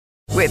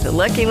With the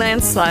Lucky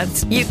Land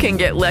Slots, you can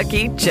get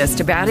lucky just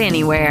about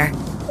anywhere.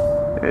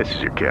 This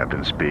is your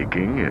captain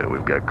speaking.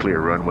 We've got clear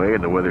runway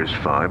and the weather's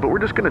fine, but we're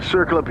just going to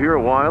circle up here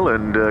a while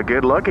and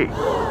get lucky.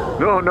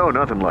 No,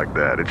 nothing like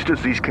that. It's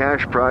just these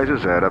cash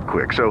prizes add up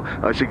quick. So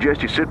I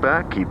suggest you sit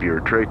back, keep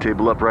your tray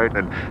table upright,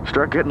 and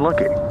start getting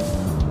lucky.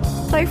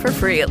 Play for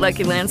free at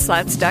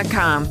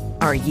LuckyLandSlots.com.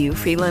 Are you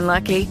feeling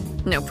lucky?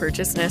 No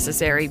purchase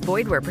necessary.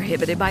 Void where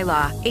prohibited by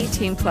law.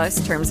 18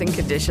 plus terms and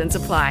conditions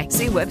apply.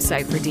 See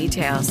website for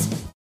details.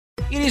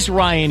 It is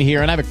Ryan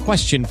here, and I have a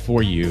question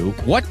for you.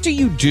 What do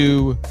you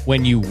do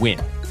when you win?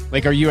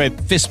 Like, are you a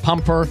fist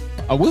pumper,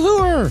 a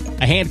woohooer,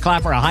 a hand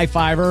clapper, a high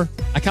fiver?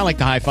 I kind of like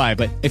the high five,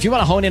 but if you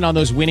want to hone in on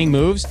those winning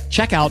moves,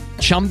 check out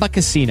Chumba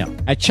Casino.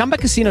 At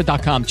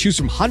ChumbaCasino.com, choose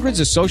from hundreds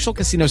of social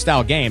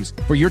casino-style games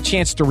for your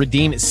chance to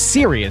redeem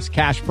serious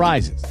cash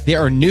prizes. There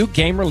are new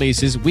game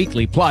releases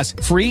weekly, plus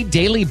free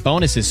daily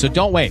bonuses, so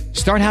don't wait.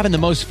 Start having the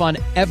most fun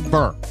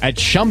ever at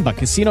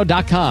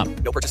ChumbaCasino.com.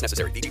 No purchase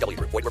necessary. VGW.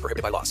 Void where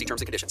prohibited by law. See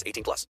terms and conditions.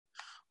 18 plus.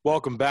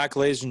 Welcome back,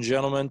 ladies and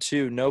gentlemen,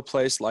 to No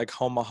Place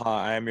Like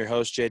Omaha. I am your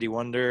host, JD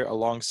Wonder,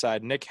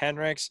 alongside Nick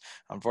Hendricks.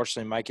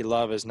 Unfortunately, Mikey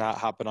Love is not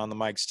hopping on the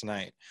mics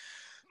tonight.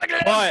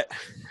 But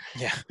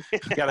yeah,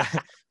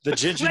 the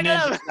Ginger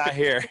Ninja's not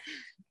here.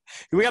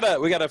 We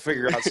gotta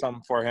figure out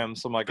something for him,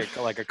 some like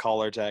a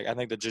collar tag. I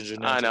think the Ginger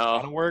Ninja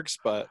kind of works,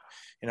 but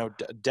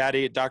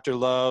Daddy, Dr.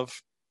 Love,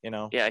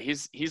 Yeah,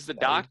 he's the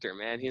doctor,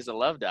 man. He's a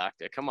love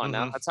doctor. Come on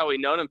now, that's how we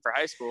known him for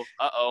high school.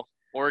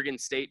 Oregon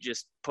State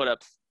just put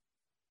up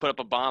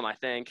a bomb, I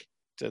think.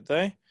 Did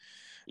they?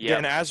 Yeah.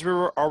 And as we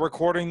are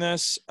recording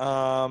this,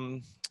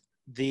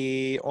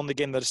 the only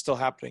game that is still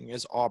happening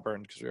is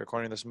Auburn, because we're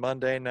recording this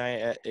Monday night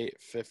at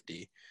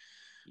 8:50.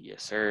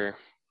 Yes, sir.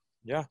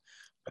 Yeah.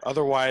 But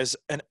otherwise,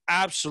 an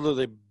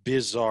absolutely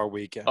bizarre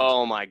weekend.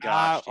 Oh, my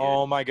gosh, dude.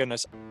 Oh, my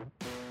goodness.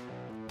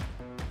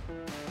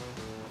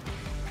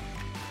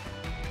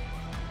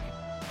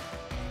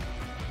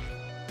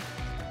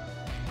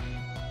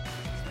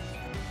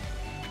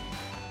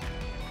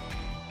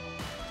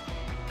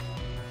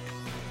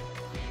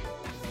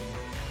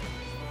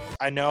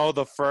 I know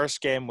the first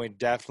game we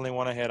definitely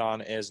want to hit on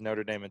is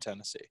Notre Dame and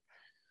Tennessee.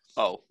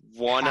 Oh,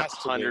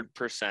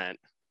 100%.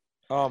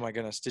 Oh, my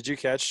goodness. Did you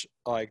catch,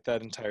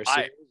 that entire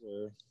series?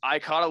 I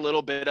caught a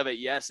little bit of it,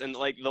 yes. And,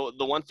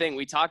 the one thing,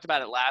 we talked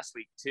about it last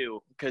week, too,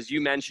 because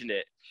you mentioned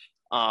it.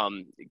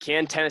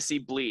 Can Tennessee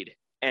bleed?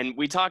 And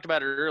we talked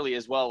about it early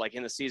as well,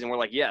 in the season. We're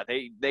like, yeah,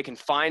 they can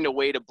find a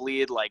way to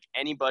bleed.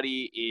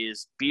 Anybody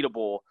is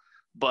beatable.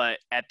 But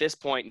at this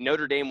point,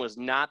 Notre Dame was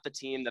not the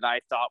team that I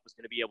thought was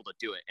going to be able to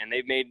do it. And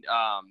they've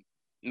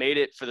made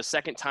it for the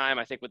second time,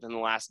 I think, within the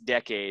last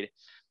decade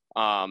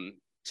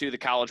to the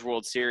College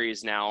World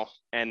Series now.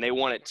 And they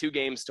won it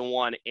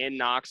 2-1 in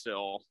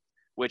Knoxville,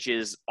 which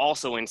is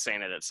also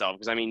insane in itself.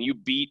 Because, you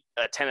beat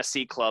a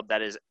Tennessee club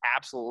that is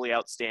absolutely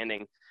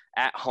outstanding.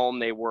 At home,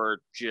 they were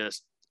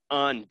just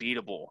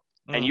unbeatable.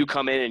 And you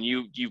come in and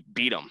you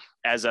beat them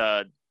as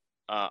an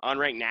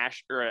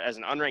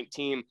unranked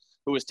team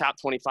who was top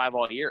 25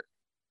 all year.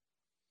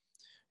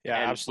 Yeah,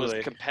 and absolutely.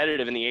 Was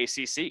competitive in the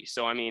ACC.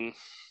 So,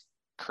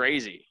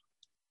 crazy.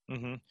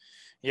 Mm-hmm.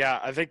 Yeah,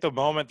 I think the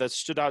moment that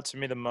stood out to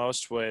me the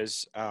most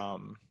was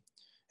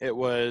it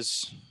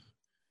was,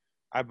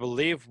 I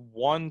believe,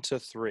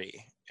 1-3,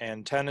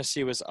 and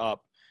Tennessee was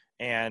up,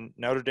 and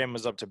Notre Dame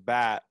was up to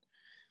bat,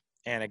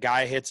 and a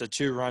guy hits a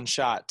 2-run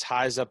shot,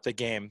 ties up the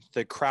game.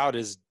 The crowd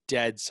is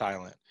dead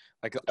silent.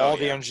 All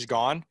the energy's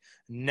gone.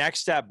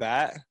 Next at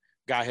bat,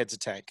 guy hits a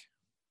tank.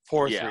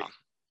 4-3. Yeah.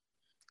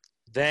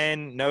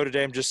 Then Notre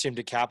Dame just seemed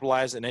to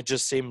capitalize, and it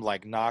just seemed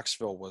like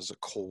Knoxville was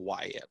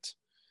quiet.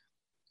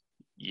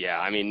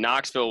 Yeah,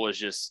 Knoxville was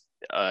just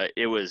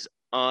it was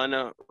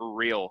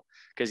unreal.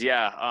 Because,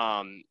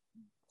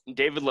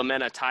 David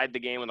Lamena tied the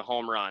game with a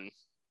home run,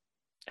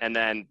 and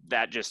then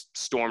that just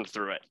stormed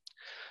through it.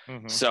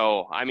 Mm-hmm.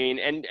 So,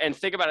 and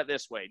think about it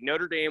this way.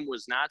 Notre Dame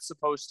was not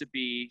supposed to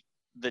be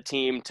the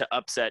team to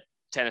upset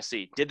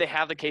Tennessee. Did they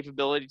have the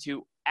capability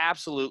to?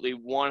 Absolutely,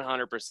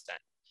 100%.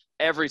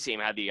 Every team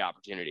had the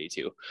opportunity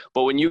to.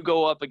 But when you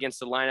go up against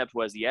the lineup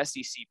who has the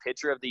SEC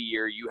Pitcher of the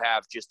Year, you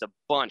have just a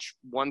bunch,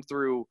 1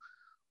 through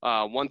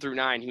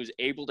 9, who's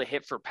able to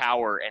hit for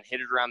power and hit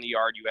it around the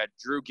yard. You had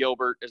Drew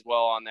Gilbert as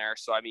well on there.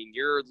 So,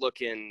 you're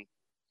looking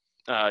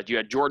you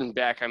had Jordan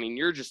Beck.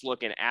 You're just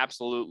looking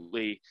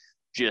absolutely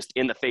just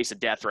in the face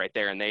of death right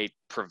there, and they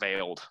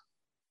prevailed.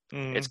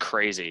 It's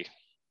crazy.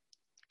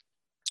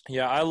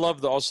 Yeah, I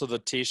love also the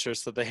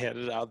T-shirts that they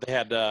handed out. They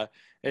had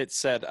it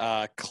said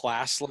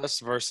classless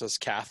versus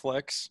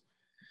Catholics.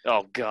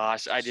 Oh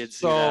gosh, I did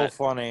see that. So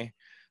funny.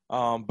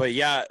 But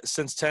yeah,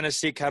 since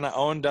Tennessee kind of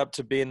owned up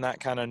to being that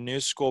kind of new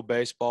school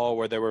baseball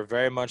where they were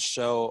very much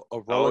so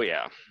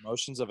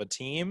emotions of a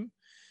team,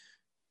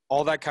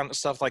 all that kind of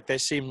stuff, they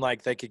seemed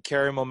like they could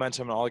carry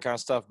momentum and all that kind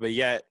of stuff. But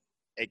yet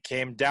it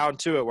came down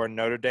to it where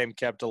Notre Dame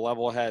kept a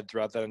level head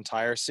throughout that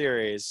entire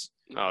series.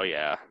 Oh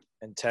yeah.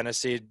 And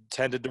Tennessee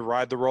tended to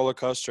ride the roller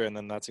coaster, and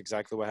then that's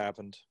exactly what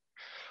happened.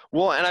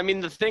 Well, and I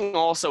mean, the thing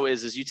also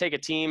is you take a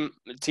team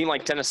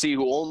like Tennessee,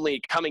 who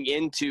only coming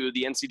into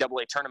the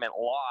NCAA tournament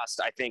lost,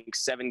 I think,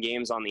 7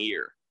 games on the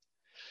year.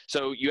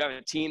 So you have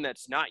a team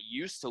that's not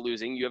used to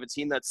losing. You have a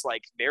team that's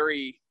like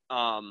very,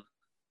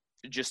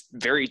 just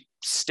very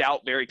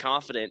stout, very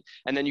confident.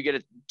 And then you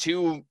get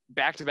 2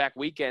 back-to-back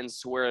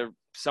weekends to where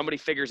somebody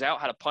figures out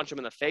how to punch them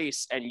in the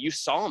face, and you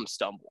saw them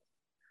stumble.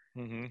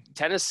 Mm-hmm.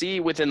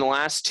 Tennessee, within the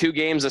last 2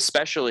 games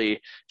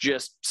especially,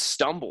 just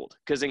stumbled,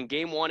 because in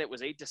game 1 it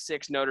was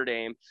 8-6 Notre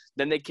Dame.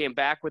 Then they came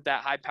back with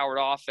that high-powered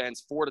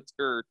offense,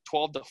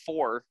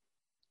 12-4,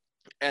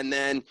 and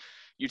then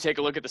you take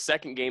a look at the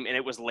second game, and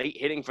it was late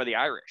hitting for the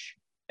Irish.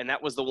 And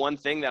that was the one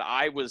thing that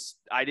I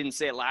didn't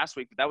say it last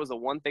week, but that was the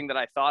one thing that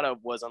I thought of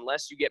was,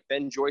 unless you get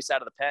Ben Joyce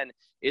out of the pen,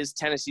 is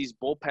Tennessee's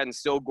bullpen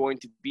still going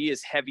to be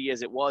as heavy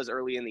as it was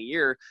early in the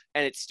year?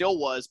 And it still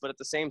was, but at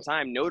the same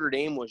time, Notre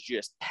Dame was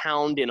just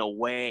pounding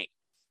away.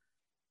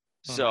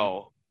 Mm-hmm.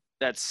 So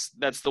that's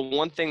the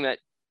one thing that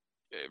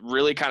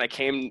really kind of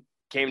came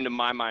to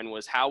my mind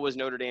was, how was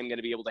Notre Dame going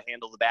to be able to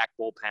handle the back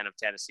bullpen of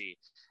Tennessee?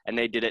 And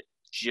they did it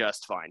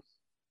just fine.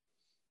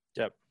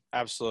 Yep,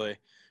 absolutely.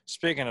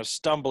 Speaking of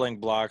stumbling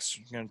blocks,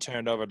 I'm going to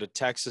turn it over to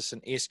Texas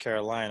and East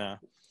Carolina.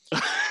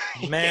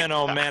 Man,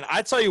 oh, man.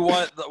 I tell you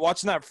what,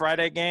 watching that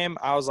Friday game,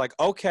 I was like,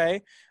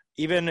 okay,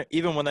 even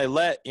when they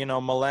let,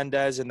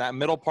 Melendez in that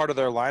middle part of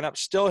their lineup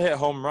still hit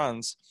home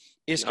runs,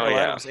 East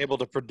Carolina was able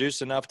to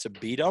produce enough to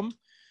beat them.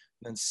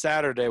 Then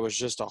Saturday was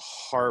just a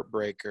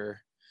heartbreaker.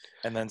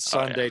 And then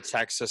Sunday,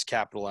 Texas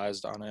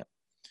capitalized on it.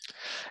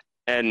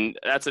 And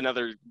that's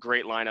another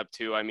great lineup,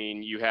 too. I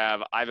mean, you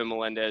have Ivan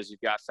Melendez,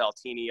 you've got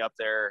Faltini up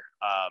there,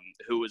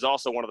 who is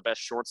also one of the best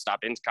shortstop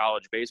in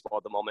college baseball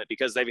at the moment,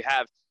 because they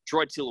have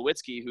Troy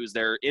Tulowitzki, who's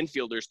their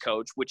infielders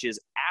coach, which is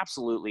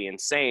absolutely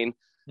insane.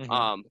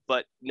 Mm-hmm.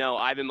 But no,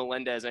 Ivan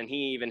Melendez, and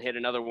he even hit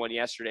another one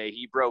yesterday.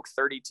 He broke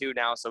 32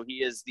 now, so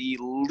he is the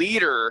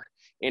leader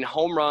in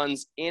home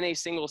runs in a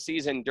single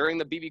season during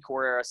the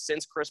BB-Core era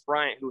since Chris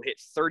Bryant, who hit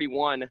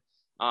 31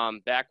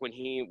 back when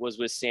he was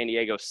with San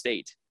Diego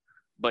State.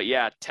 But,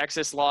 yeah,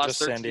 Texas lost.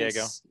 Just San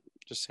Diego.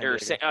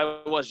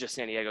 It was just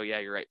San Diego. Yeah,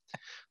 you're right.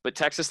 But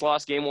Texas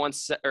lost game 1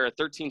 or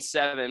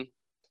 13-7,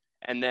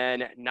 and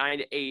then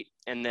 9-8,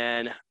 and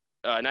then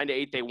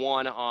 9-8 they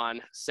won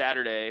on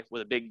Saturday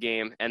with a big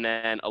game, and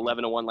then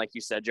 11-1, like you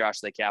said,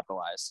 Josh, they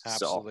capitalized.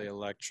 Absolutely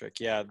electric.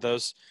 Yeah,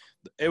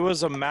 it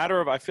was a matter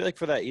of, I feel like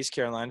for that East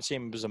Carolina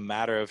team, it was a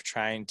matter of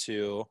trying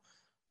to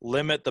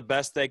limit the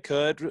best they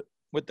could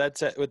with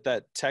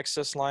that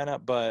Texas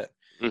lineup, but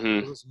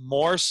it was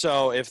more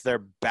so if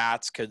their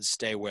bats could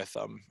stay with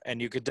them. And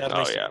you could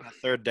definitely see on the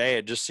third day,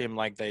 it just seemed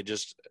like they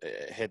just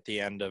hit the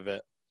end of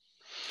it.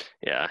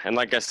 Yeah, and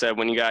like I said,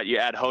 when you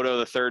add Hodo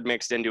the third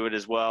mixed into it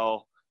as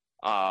well,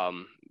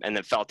 and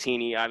then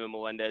Faltini, Ivan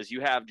Melendez, you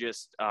have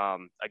just a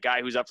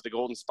guy who's up for the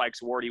Golden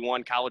Spikes Award. He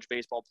won College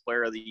Baseball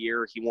Player of the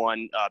Year. He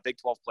won Big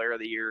 12 Player of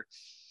the Year.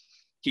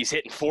 He's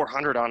hitting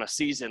 400 on a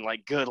season.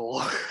 Like, good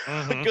Lord.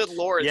 Mm-hmm. Good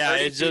Lord. Yeah,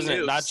 it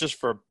doesn't, not just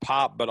for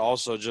pop, but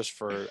also just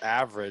for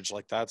average.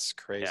 Like, that's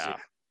crazy. Yeah.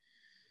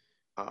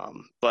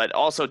 But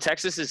also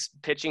Texas's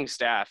pitching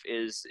staff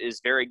is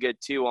very good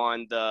too.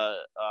 On the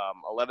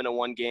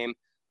 11-1 game,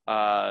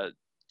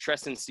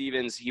 Treston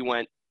Stevens, he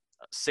went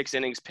 6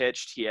 innings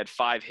pitched. He had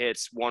 5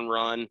 hits, 1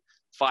 run,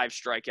 5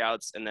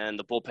 strikeouts, and then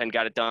the bullpen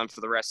got it done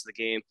for the rest of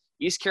the game.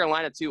 East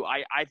Carolina, too,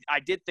 I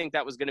did think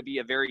that was going to be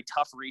a very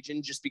tough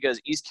region, just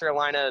because East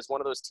Carolina is one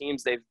of those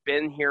teams. They've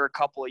been here a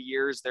couple of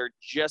years. They're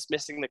just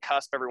missing the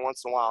cusp every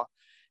once in a while.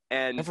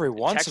 And every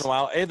once in a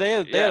while. They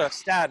had a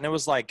stat, and it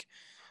was like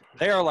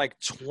they are like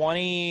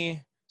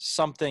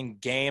 20-something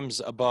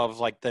games above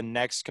like the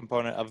next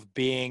component of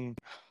being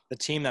the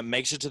team that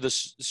makes it to the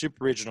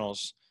Super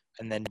Regionals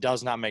and then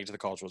does not make it to the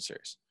College World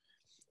Series.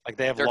 Like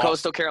they're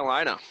Coastal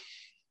Carolina.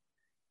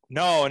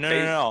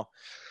 No.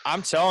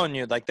 I'm telling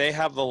you, like they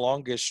have the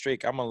longest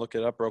streak. I'm gonna look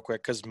it up real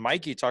quick because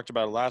Mikey talked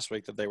about it last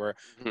week that they were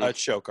a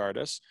choke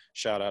artist.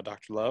 Shout out,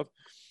 Dr. Love.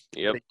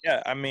 Yep. But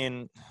yeah, I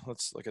mean,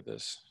 let's look at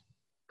this.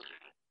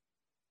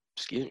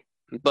 Excuse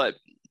me. But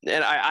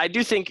and I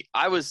do think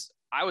I was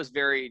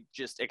very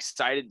just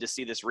excited to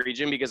see this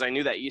region because I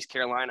knew that East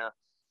Carolina,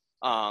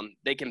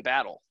 they can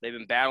battle. They've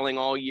been battling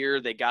all year.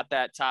 They got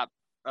that top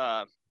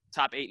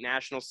 8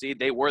 national seed.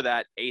 They were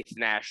that 8th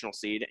national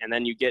seed, and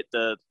then you get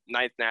the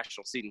 9th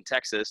national seed in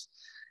Texas.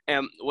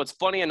 And what's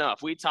funny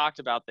enough, we talked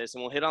about this,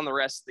 and we'll hit on the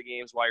rest of the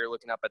games while you're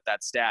looking up at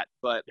that stat.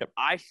 But yep.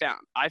 I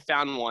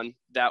found one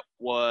that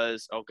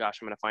was, oh gosh,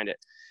 I'm going to find it.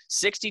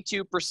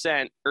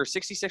 62% or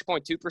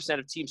 66.2%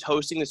 of teams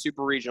hosting the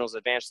Super Regionals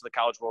advanced to the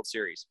College World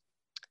Series.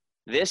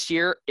 This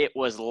year, it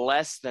was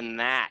less than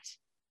that.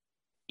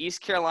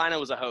 East Carolina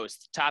was a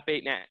host, top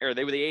 8, or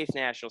they were the 8th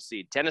national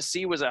seed.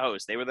 Tennessee was a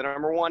host. They were the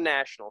number 1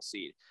 national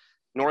seed.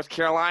 North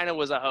Carolina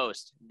was a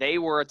host. They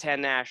were a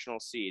 10 national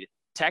seed.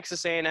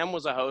 Texas A&M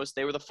was a host.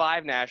 They were the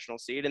 5 national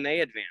seed, and they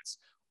advanced.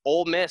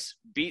 Ole Miss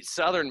beat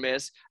Southern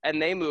Miss,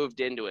 and they moved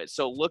into it.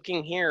 So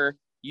looking here,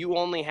 you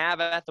only have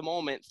at the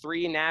moment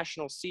 3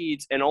 national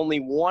seeds, and only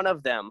one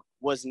of them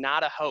was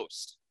not a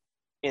host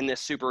in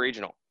this Super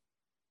Regional.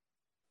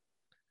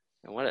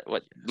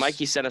 What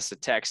Mikey sent us a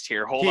text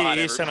here. Hold on,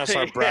 He everybody. sent us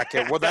our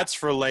bracket. Well, that's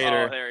for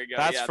later. Oh, there you go.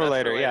 That's for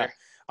later. Yeah. So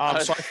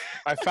Uh,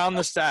 I found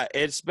the stat.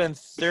 It's been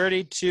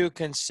 32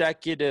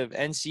 consecutive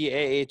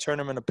NCAA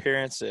tournament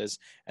appearances,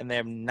 and they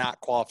have not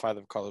qualified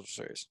for the College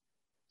Series.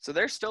 So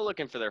they're still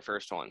looking for their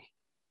first one.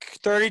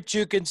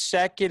 32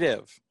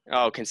 consecutive.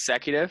 Oh,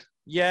 consecutive?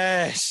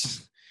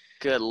 Yes.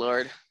 Good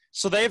Lord.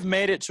 So they've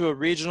made it to a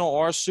regional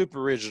or a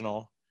super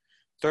regional,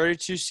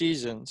 32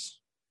 seasons.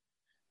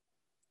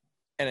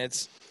 And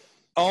it's,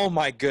 oh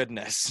my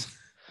goodness.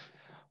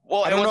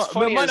 Well, I don't know.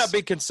 funny It might not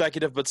be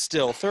consecutive, but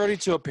still,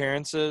 32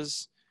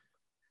 appearances.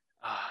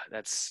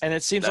 And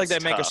it seems like they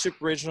make a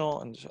super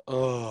regional. And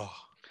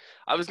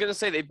I was going to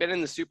say they've been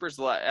in the supers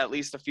at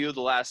least a few of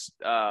the last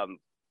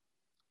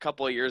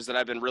couple of years that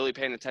I've been really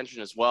paying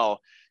attention as well.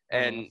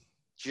 And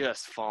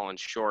just falling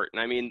short.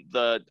 And I mean,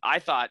 I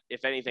thought,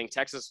 if anything,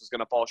 Texas was going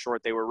to fall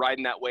short. They were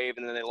riding that wave,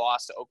 and then they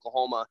lost to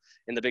Oklahoma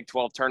in the Big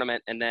 12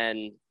 tournament. And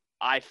then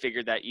I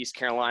figured that East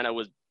Carolina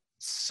would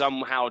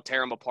somehow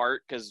tear them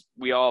apart, because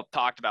we all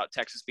talked about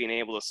Texas being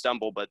able to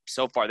stumble, but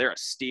so far they're a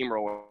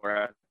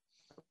steamroller.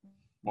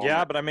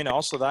 Yeah, but I mean,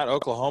 also that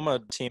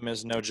Oklahoma team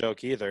is no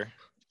joke either.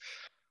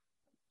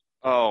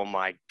 Oh,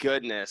 my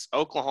goodness.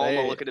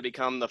 Oklahoma looking to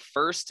become the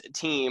first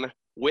team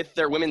with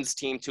their women's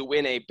team to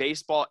win a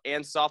baseball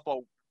and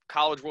softball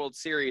College World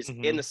Series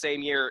in the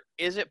same year.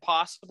 Is it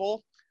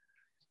possible?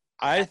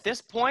 At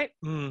this point,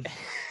 maybe.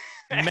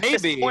 At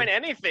this point,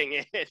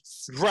 anything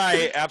is.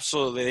 Right,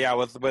 absolutely. Yeah,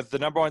 with the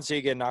number one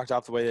seed getting knocked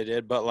off the way they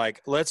did. But,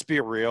 like, let's be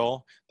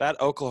real. That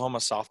Oklahoma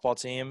softball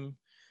team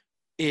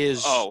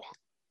is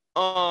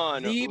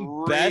unreal.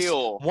 The best,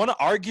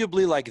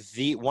 arguably like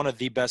one of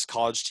the best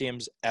college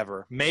teams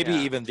ever. Maybe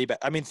even the best.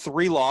 I mean,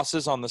 3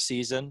 losses on the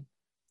season.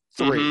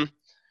 3. Mm-hmm.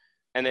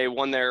 And they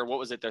won their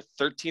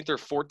 13th or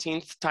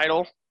 14th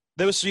title?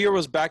 This year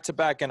was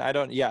back-to-back, and I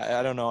don't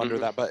know under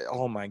that, but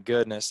oh my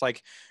goodness.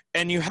 Like,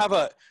 and you have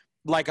a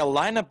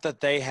lineup that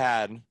they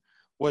had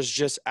was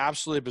just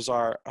absolutely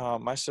bizarre.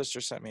 My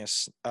sister sent me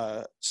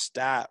a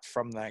stat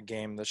from that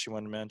game that she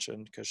wanted to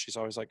mention, because she's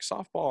always like,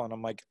 softball, and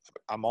I'm like,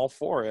 I'm all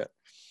for it.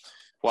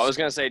 Well, I was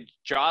going to say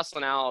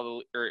Jocelyn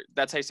Allen, or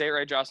that's how you say it,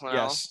 right, Jocelyn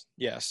Allen?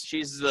 Yes.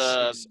 She's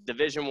the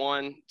Division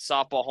I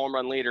softball home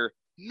run leader.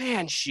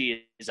 Man,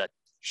 she is a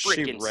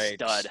freaking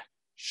stud.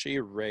 She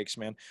rakes,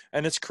 man.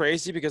 And it's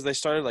crazy because they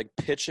started like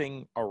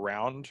pitching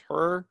around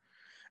her.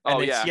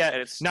 And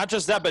it's not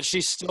just that, but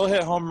she still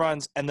hit home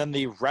runs, and then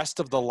the rest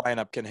of the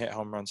lineup can hit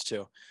home runs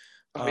too.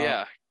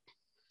 Yeah.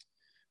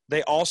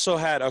 They also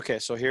had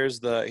so here's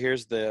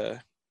the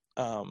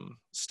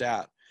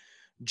stat.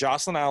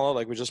 Jocelyn Allen,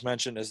 like we just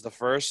mentioned, is the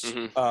first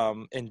in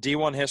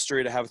D1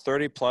 history to have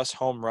 30-plus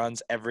home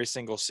runs every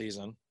single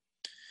season.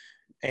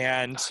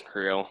 And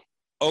Unreal.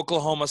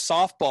 Oklahoma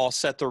softball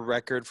set the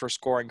record for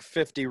scoring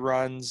 50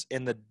 runs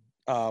in the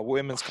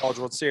Women's College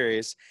World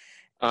Series.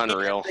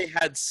 Unreal. And they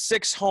had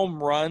 6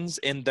 home runs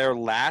in their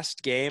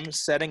last game,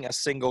 setting a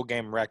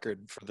single-game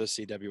record for the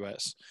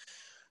CWS.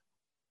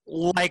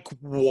 Like,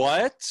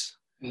 what?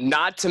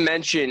 Not to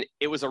mention,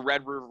 it was a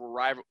Red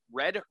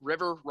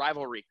River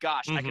rivalry.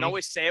 Gosh, I can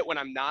always say it when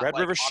I'm not Red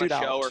River on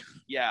Shootout. a show.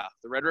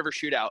 The Red River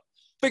Shootout.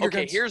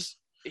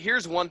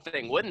 Here's one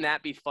thing. Wouldn't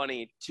that be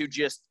funny to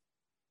just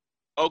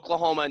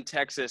Oklahoma and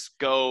Texas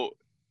go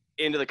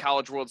into the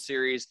College World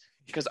Series?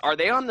 Because are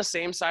they on the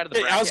same side of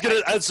the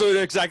bracket? That's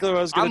exactly what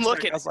I was going to say. I'm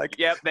looking. I was like,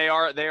 yep, they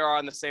are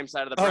on the same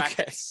side of the bracket.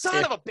 Okay.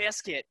 Son of a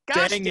biscuit.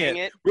 Gosh dang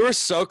it. We were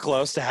so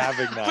close to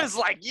having that. I was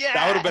like, yeah.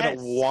 That would have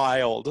been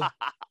wild.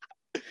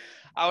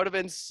 I would have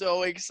been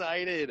so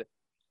excited.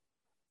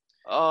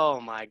 Oh,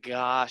 my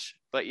gosh.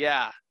 But,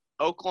 yeah,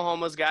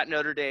 Oklahoma's got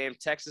Notre Dame.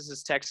 Texas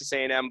is Texas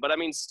A&M. But, I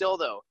mean, still,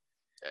 though,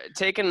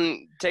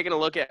 taking a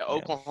look at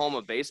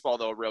Oklahoma baseball,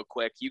 though, real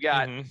quick, you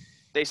got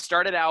they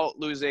started out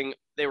losing.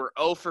 They were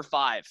 0 for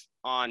 5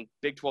 on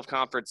Big 12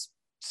 Conference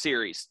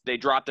series. They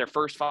dropped their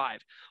first 5.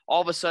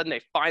 All of a sudden,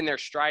 they find their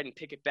stride and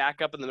pick it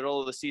back up in the middle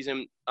of the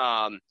season.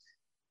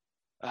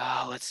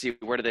 Let's see.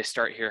 Where did they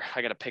start here?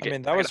 I got to pick it. I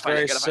mean, that was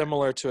very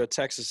similar to a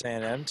Texas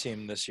A&M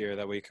team this year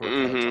that we were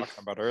kind of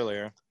talking about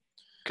earlier.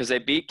 Because they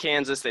beat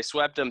Kansas. They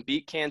swept them,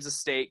 beat Kansas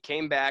State,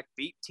 came back,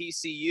 beat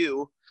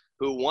TCU,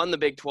 who won the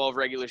Big 12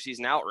 regular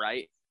season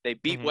outright. They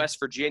beat West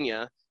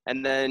Virginia.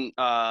 And then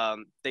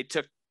they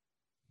took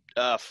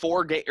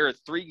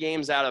 3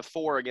 games out of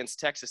 4 against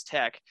Texas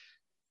Tech.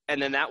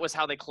 And then that was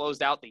how they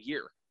closed out the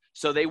year.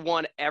 So they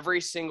won every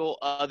single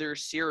other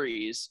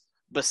series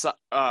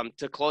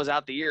to close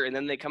out the year, and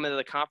then they come into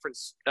the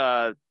conference,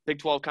 Big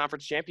 12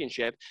 Conference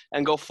Championship,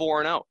 and go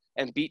 4-0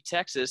 and beat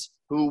Texas,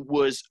 who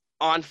was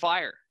on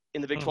fire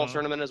in the Big 12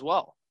 tournament as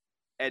well.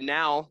 And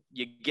now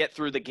you get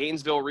through the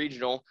Gainesville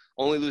Regional,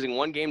 only losing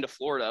 1 game to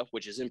Florida,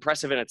 which is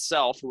impressive in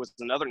itself, who was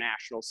another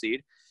national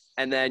seed.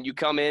 And then you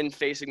come in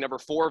facing number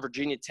 4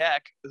 Virginia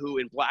Tech, who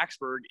in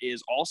Blacksburg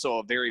is also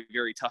a very,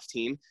 very tough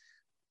team,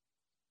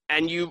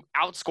 and you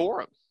outscore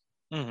them.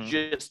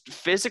 Just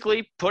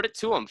physically put it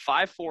to them.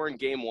 5-4 in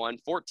game 1,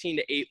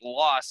 14-8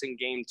 loss in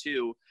game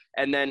 2,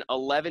 and then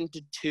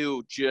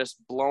 11-2 just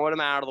blowing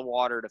them out of the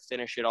water to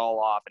finish it all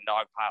off in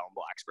dogpile in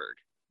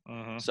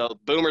Blacksburg. So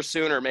Boomer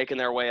Sooner making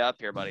their way up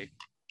here, buddy.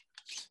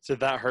 Did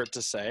that hurt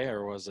to say,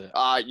 or was it?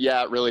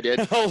 Yeah, it really did.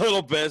 A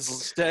little bit.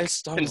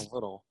 Stung a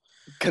little.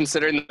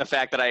 Considering the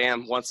fact that I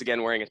am once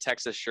again wearing a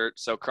Texas shirt,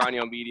 so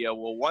Cronio Media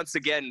will once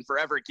again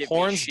forever give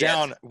horns me shit.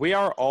 Down. We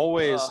are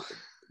always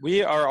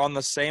we are on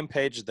the same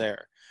page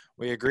there.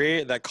 We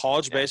agree that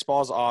college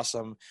baseball is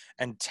awesome,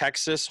 and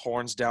Texas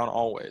horns down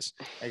always.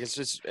 Like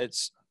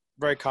it's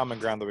very common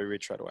ground that we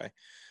reach right away.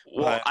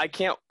 Well, I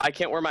can't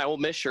wear my Ole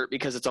Miss shirt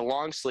because it's a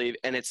long sleeve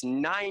and it's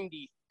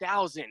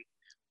 90,000.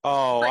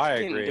 Oh, I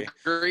agree.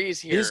 Degrees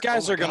here. These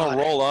guys are going to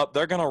roll up.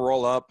 They're going to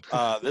roll up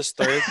this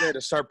Thursday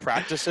to start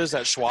practices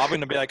at Schwab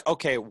and to be like,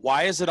 okay,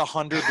 why is it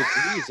 100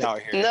 degrees out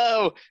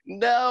here?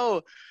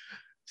 No.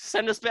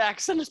 Send us back.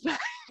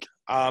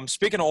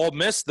 Speaking of Ole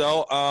Miss,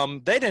 though,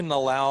 they didn't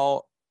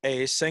allow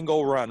a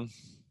single run.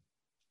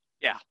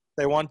 Yeah.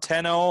 They won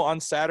 10-0 on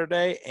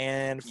Saturday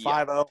and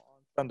 5-0 on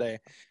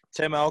Sunday.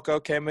 Tim Elko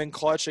came in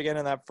clutch again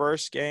in that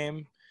first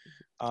game.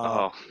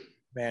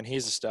 Man,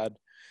 he's a stud.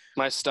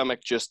 My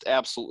stomach just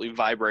absolutely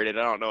vibrated.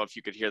 I don't know if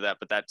you could hear that,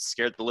 but that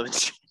scared the living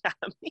shit out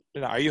of me.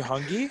 Are you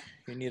hungry?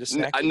 You need a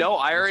snack? No,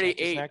 I already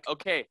ate. Snack?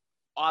 Okay,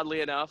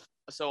 oddly enough.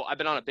 So I've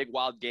been on a big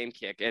wild game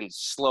kick and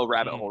slow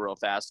rabbit hole real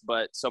fast.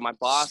 But so my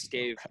boss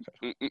gave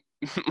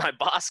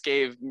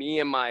me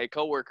and my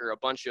coworker a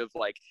bunch of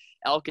like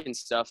elk and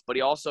stuff. But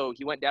he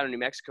went down to New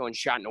Mexico and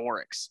shot an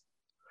oryx,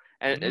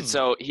 and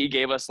so he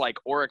gave us like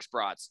oryx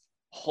brats.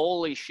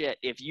 Holy shit.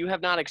 If you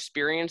have not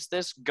experienced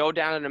this, go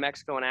down to New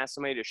Mexico and ask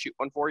somebody to shoot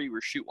one for you or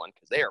shoot one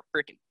because they are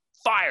freaking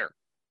fire.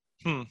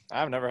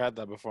 I've never had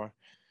that before.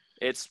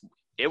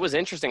 It was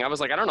interesting. I was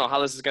like, I don't know how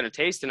this is going to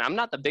taste, and I'm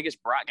not the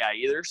biggest brat guy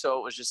either, so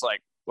it was just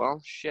like,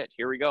 well, shit,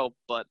 here we go.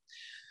 But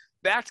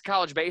back to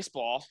college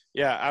baseball.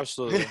 Yeah,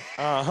 absolutely.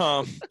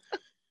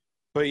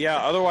 But yeah,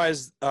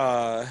 otherwise,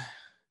 I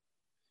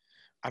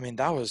mean,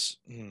 that was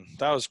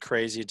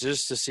crazy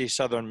just to see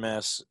Southern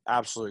Miss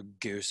absolute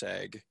goose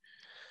egg.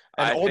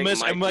 And Ole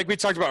Miss, and like we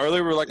talked about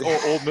earlier, we were like,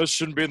 oh, Ole Miss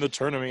shouldn't be in the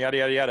tournament, yada,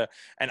 yada, yada.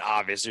 And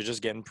obviously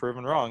just getting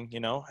proven wrong,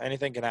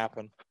 anything can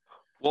happen.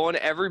 Well, and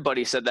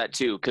everybody said that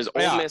too, because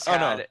Ole Miss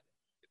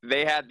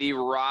they had the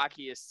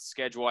rockiest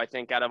schedule, I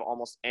think, out of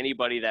almost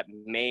anybody that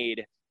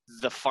made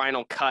the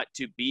final cut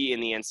to be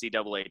in the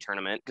NCAA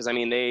tournament. Because, I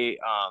mean, they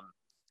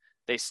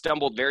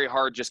stumbled very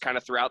hard just kind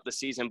of throughout the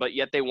season, but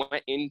yet they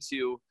went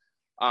into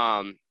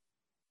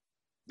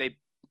they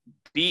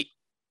beat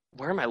 –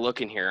 where am I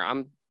looking here?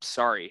 I'm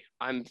sorry.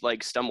 I'm,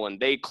 like, stumbling.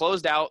 They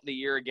closed out the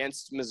year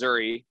against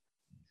Missouri,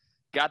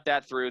 got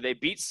that through. They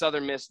beat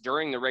Southern Miss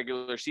during the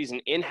regular season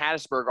in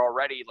Hattiesburg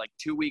already, like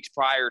 2 weeks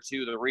prior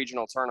to the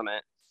regional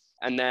tournament,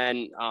 and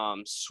then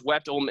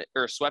swept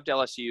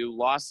LSU,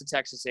 lost to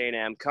Texas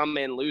A&M, come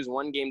in, lose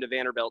one game to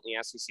Vanderbilt in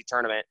the SEC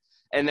tournament,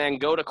 and then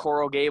go to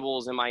Coral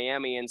Gables in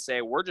Miami and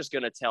say, we're just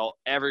going to tell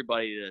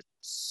everybody to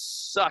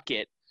suck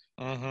it.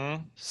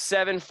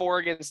 7-4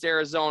 against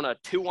Arizona,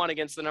 2-1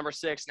 against the number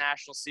 6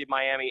 national seed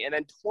Miami, and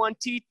then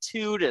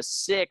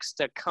 22-6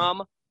 to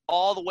come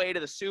all the way to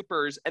the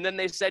Supers. And then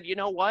they said, you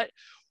know what?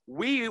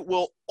 We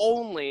will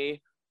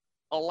only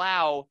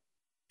allow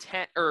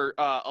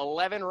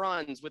 11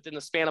 runs within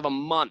the span of a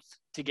month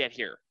to get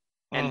here.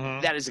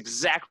 And that is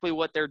exactly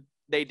what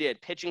they did.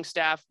 Pitching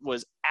staff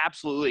was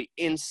absolutely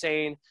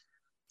insane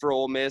for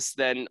Ole Miss.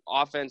 Then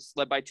offense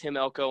led by Tim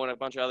Elko and a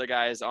bunch of other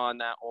guys on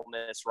that Ole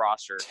Miss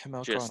roster. Tim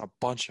Elko and a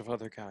bunch of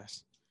other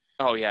guys.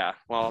 Oh, yeah.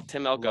 Well,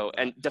 Tim Elko.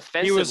 And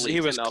defensively, he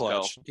was Tim clutch.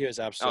 Elko. He was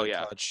absolutely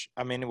clutch.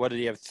 I mean, what did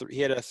he have?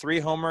 He had a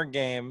 3-homer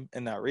game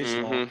in that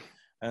regional. And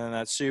then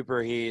that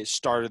Super, he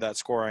started that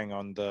scoring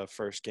on the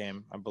first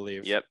game, I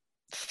believe. Yep.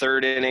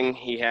 Third inning,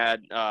 he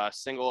had a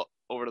single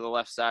over to the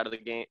left side of the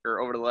game, or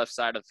over to the left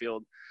side of the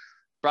field,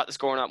 brought the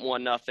scoring up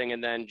 1-0,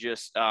 and then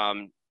just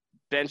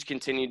bench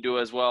continued to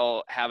as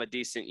well have a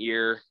decent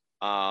year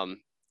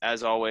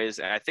as always.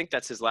 And I think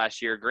that's his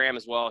last year. Graham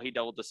as well. He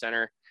doubled the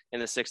center in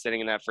the 6th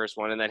inning in that first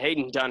one. And then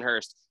Hayden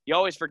Dunhurst, you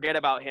always forget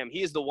about him.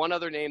 He is the one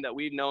other name that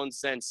we've known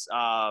since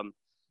Chardonnay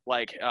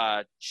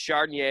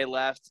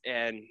left.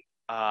 And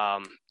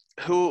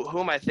who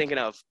am I thinking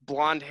of?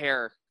 Blonde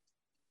hair.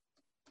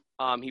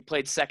 He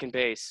played second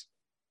base.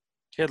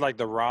 He had like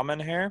the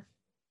ramen hair?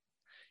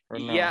 Or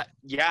no?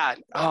 Yeah.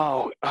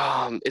 Oh,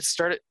 it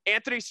started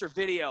Anthony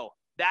Servideo.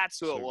 That's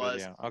who it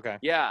was. Okay.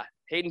 Yeah.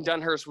 Hayden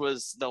Dunhurst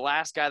was the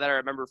last guy that I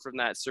remember from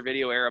that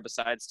Servideo era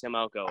besides Tim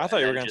Elko. I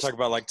thought you were going to talk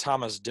about like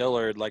Thomas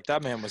Dillard. Like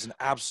that man was an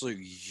absolute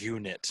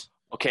unit.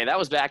 Okay, that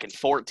was back in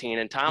 2014,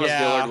 and Thomas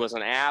Dillard was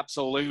an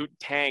absolute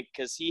tank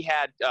because he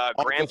had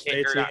Graham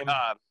Taylor.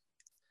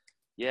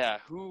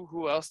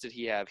 Who else did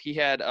he have? He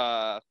had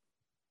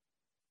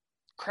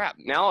crap.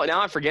 Now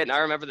I'm forgetting. I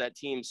remember that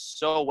team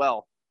so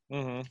well.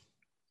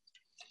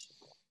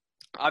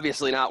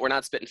 Obviously not. We're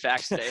not spitting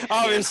facts today.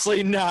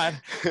 Obviously not.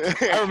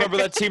 I remember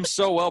that team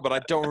so well, but I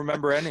don't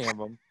remember any of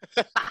them.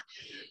 I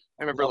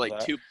remember like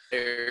 2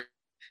 players.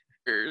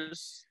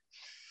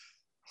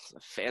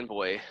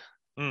 Fanboy.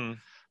 Mm.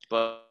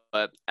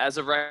 But as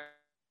of right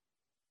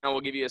now,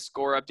 we'll give you a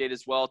score update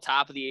as well.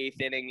 Top of the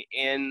 8th inning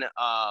in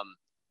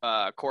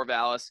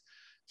Corvallis,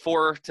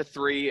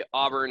 4-3.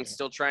 Auburn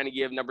still trying to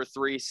give number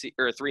 3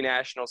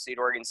 national seed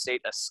Oregon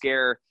State a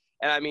scare.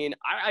 And I mean,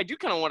 I do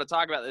kind of want to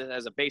talk about this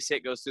as a base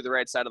hit goes through the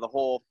right side of the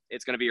hole.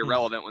 It's going to be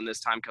irrelevant when this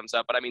time comes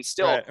up. But I mean,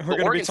 still, right. We're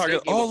going to be talking.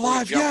 Oh,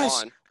 live,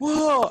 yes.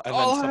 Whoa, and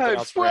then something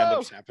else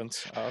random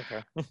happens. Oh,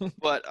 okay.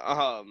 But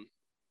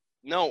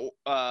no,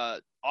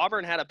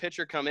 Auburn had a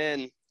pitcher come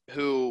in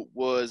who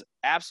was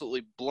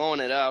absolutely blowing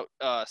it out.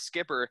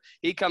 Skipper,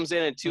 he comes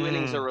in 2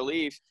 innings of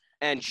relief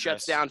and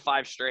shuts down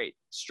 5 straight.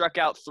 Struck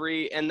out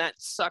 3, and that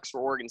sucks for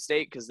Oregon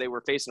State because they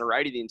were facing a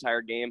righty the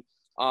entire game.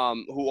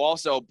 Who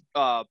also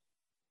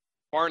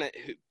Barnett,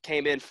 who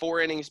came in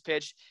 4 innings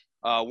pitched,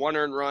 1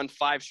 earned run,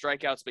 5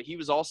 strikeouts, but he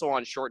was also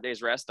on short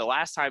days rest. The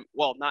last time,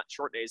 well, not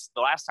short days,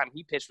 the last time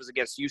he pitched was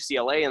against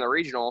UCLA in the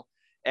regional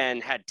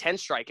and had 10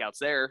 strikeouts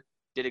there.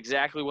 Did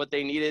exactly what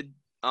they needed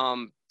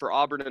for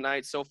Auburn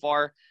tonight so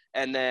far.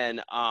 And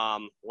then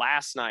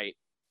last night,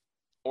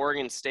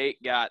 Oregon State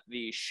got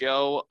the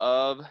show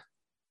of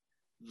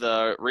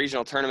the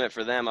regional tournament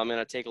for them. I'm going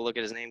to take a look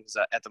at his name because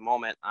at the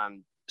moment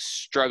I'm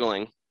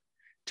struggling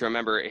to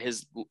remember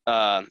his.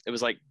 It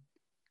was like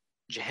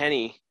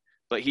Jahenny,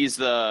 but he's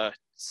the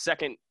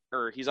second,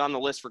 or he's on the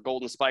list for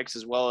Golden Spikes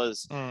as well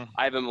as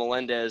Ivan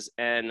Melendez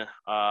and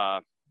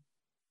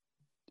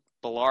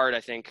Ballard,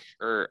 I think,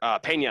 or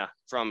Pena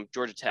from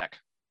Georgia Tech.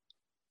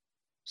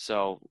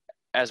 So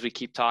as we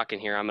keep talking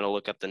here, I'm going to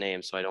look up the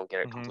name so I don't get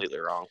it completely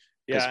wrong.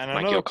 Yeah, and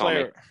another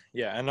player.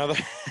 Yeah, another.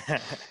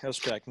 He'll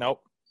be like,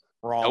 nope,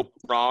 wrong. Nope,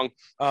 wrong.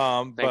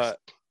 But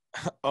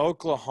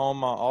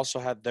Oklahoma also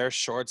had their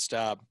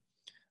shortstop.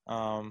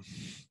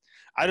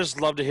 I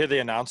just love to hear the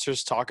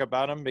announcers talk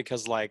about him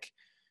because, like,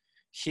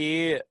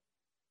 he's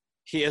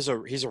a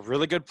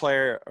really good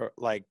player,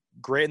 like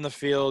great in the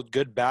field,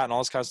 good bat, and all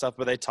this kind of stuff.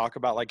 But they talk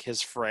about like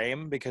his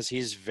frame because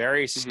he's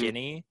very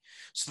skinny.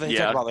 So they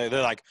talk about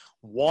they're like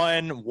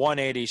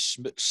 180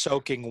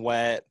 soaking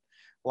wet,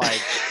 like.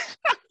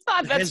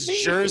 His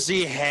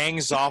jersey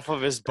hangs off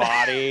of his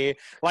body.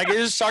 Like, he's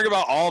just talking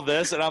about all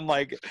this, and I'm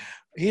like,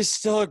 he's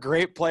still a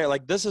great player.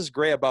 Like, this is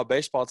great about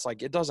baseball. It's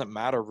like, it doesn't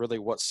matter really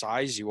what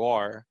size you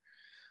are.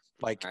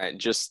 Like, all right,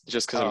 just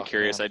because I'm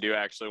curious, man. I do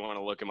actually want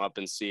to look him up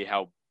and see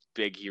how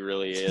big he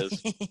really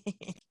is.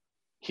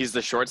 He's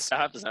the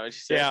shortstop? Is that what you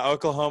said? Yeah,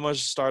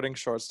 Oklahoma's starting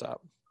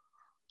shortstop.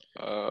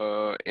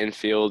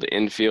 Infield.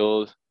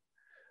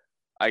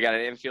 I got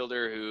an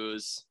infielder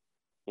who's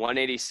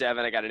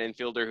 187. I got an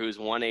infielder who's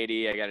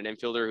 180. I got an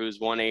infielder who's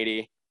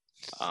 180.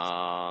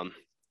 Do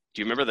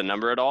you remember the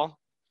number at all?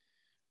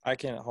 I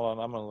can't. Hold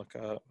on. I'm going to look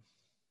up.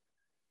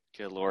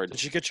 Good Lord.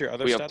 Did you get your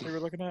other stat that you were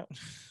looking at?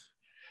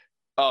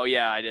 Oh,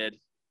 yeah, I did.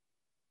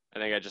 I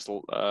think I just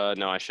no,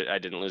 I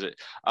didn't lose it.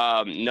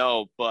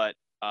 No, but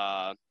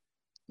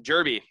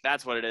Jerby,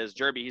 that's what it is.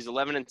 Jerby, he's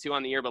 11-2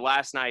 on the year, but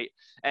last night,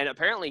 and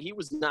apparently he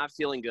was not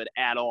feeling good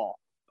at all,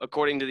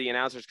 according to the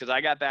announcers, because I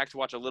got back to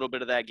watch a little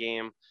bit of that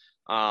game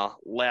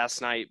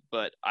last night,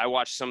 but I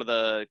watched some of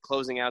the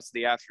closing outs of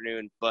the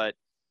afternoon. But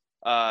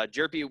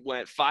Jerby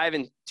went 5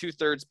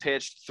 2/3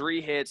 pitched,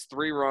 3 hits,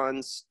 3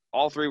 runs,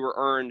 all 3 were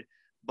earned,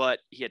 but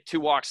he had 2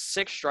 walks,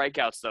 6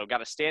 strikeouts though.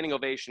 Got a standing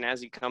ovation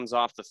as he comes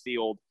off the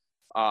field,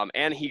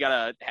 and he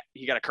got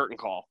a curtain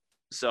call.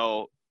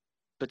 So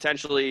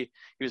potentially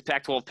he was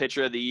Pac-12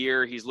 Pitcher of the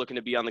Year. He's looking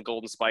to be on the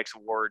Golden Spikes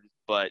Award,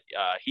 but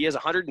he has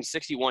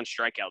 161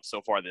 strikeouts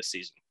so far this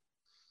season.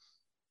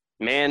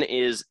 Man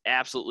is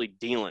absolutely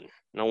dealing.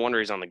 No wonder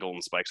he's on the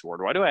Golden Spikes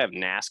Award. Why do I have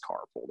NASCAR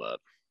pulled up?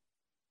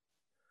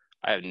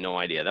 I have no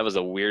idea. That was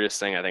the weirdest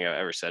thing I think I've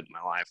ever said in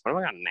my life. Why do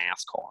I got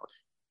NASCAR?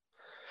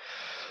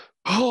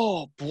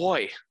 Oh,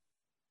 boy.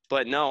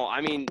 But no, I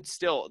mean,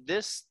 still,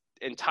 this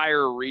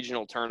entire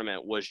regional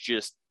tournament was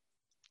just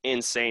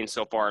insane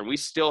so far. And we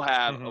still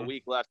have a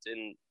week left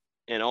in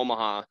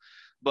Omaha.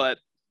 But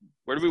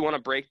where do we want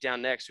to break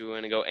down next? Do we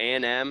want to go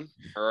A&M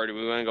or do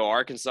we want to go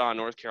Arkansas,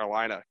 North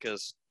Carolina?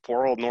 Because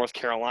poor old North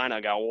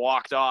Carolina got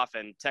walked off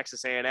and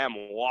Texas A&M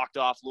walked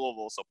off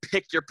Louisville. So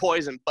pick your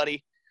poison,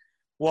 buddy.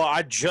 Well,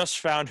 I just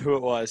found who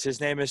it was. His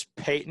name is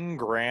Peyton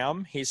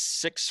Graham. He's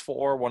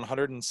 6'4",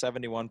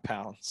 171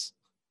 pounds.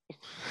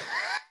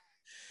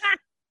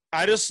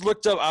 I just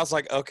looked up. I was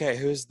like, okay,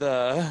 who's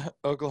the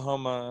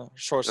Oklahoma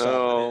shortstop?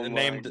 Oh,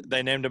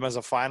 they named him as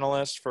a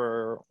finalist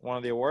for one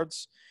of the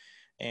awards,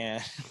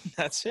 and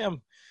that's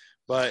him.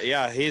 But,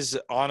 yeah, he's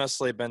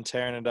honestly been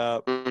tearing it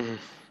up.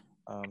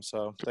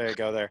 So there you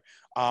go there.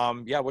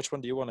 Yeah, which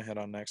one do you want to hit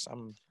on next?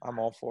 I'm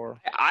all for.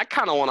 I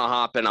kind of want to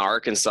hop into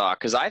Arkansas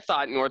because I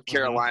thought North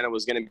Carolina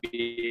was going to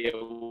be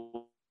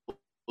able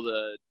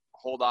to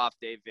hold off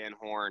Dave Van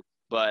Horn,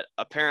 but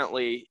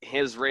apparently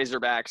his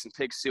Razorbacks and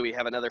Pig Suey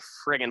have another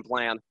friggin'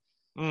 plan.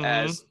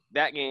 As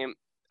that game,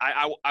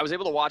 I was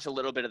able to watch a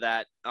little bit of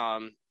that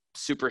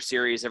Super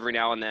Series every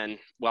now and then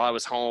while I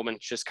was home and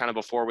just kind of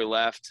before we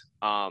left,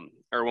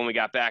 or when we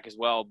got back as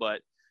well.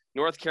 But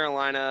North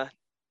Carolina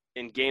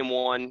in game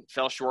one,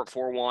 fell short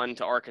 4-1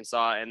 to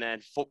Arkansas, and then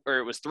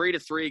it was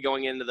 3-3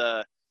 going into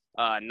the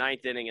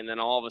ninth inning, and then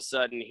all of a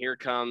sudden, here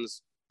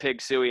comes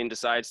Pig Suey and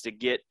decides to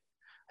get,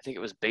 I think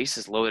it was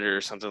bases loaded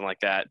or something like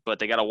that, but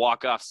they got a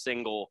walk-off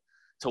single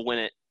to win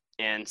it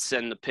and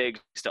send the Pigs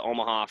to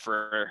Omaha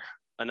for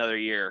another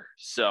year.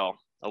 So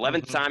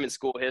 11th time in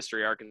school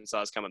history,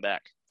 Arkansas is coming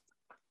back.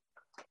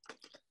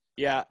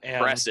 Yeah, and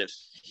impressive,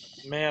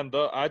 man.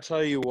 I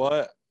tell you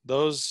what,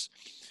 those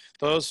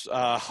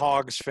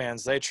Hogs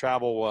fans, they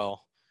travel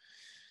well.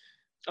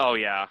 Oh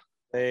yeah,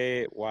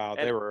 they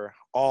were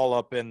all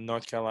up in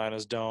North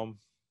Carolina's dome.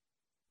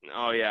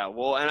 Oh yeah,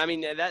 well, and I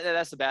mean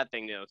that's the bad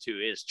thing though too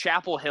is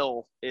Chapel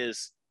Hill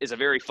is a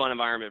very fun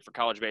environment for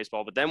college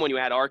baseball, but then when you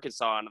add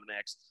Arkansas into the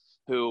mix,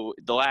 who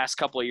the last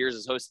couple of years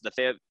has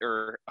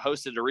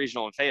hosted a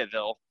regional in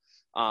Fayetteville,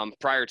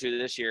 prior to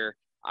this year.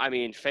 I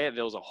mean,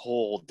 Fayetteville's a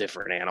whole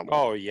different animal.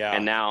 Oh, yeah.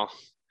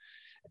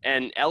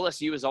 And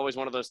LSU is always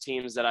one of those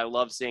teams that I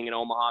love seeing in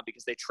Omaha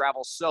because they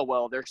travel so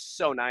well. They're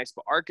so nice.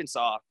 But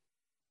Arkansas,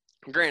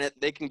 granted,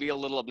 they can be a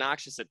little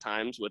obnoxious at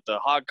times with the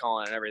hog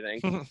calling and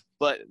everything,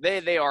 but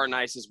they are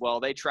nice as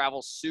well. They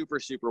travel super,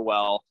 super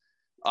well.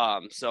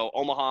 So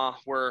Omaha,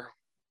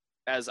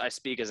 as I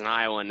speak as an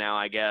Iowan now,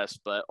 I guess,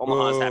 but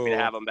Omaha's happy to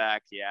have them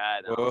back. Yeah,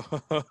 I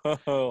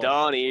know.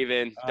 Don't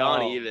even.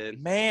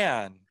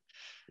 Man.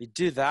 You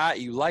do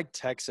that, you like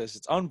Texas.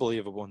 It's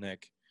unbelievable,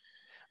 Nick.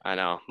 I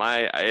know.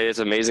 It's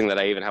amazing that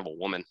I even have a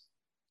woman.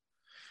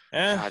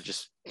 Surprise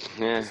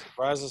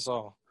us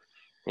all.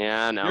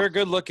 Yeah, I know. You're a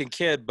good-looking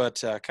kid,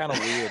 but kind of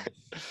weird.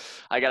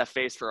 I got a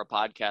face for a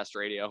podcast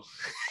radio.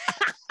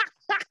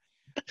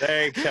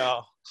 There you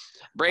go.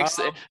 Breaks.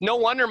 No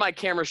wonder my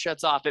camera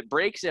shuts off. It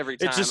breaks every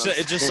time.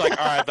 It's just like,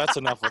 all right, that's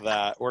enough of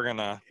that. We're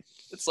gonna.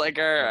 It's like,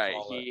 all right,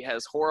 he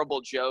has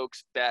horrible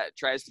jokes that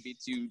tries to be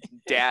too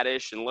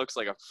daddish and looks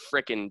like a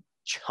freaking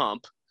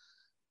chump.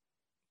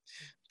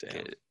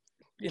 Damn.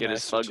 Get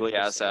his fugly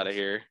ass out of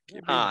here.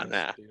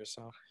 Nah.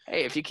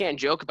 Hey, if you can't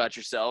joke about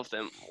yourself,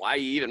 then why are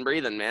you even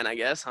breathing, man? I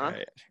guess, huh?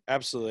 Right.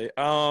 Absolutely.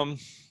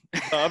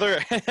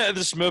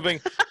 Just moving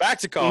back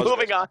to college.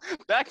 Moving on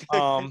back.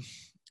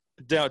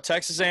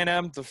 Texas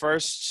A&M, the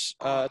first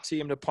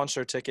team to punch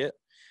their ticket.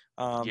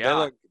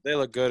 They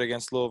look good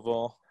against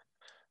Louisville.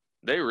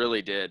 They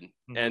really did.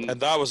 And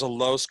that was a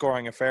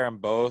low-scoring affair in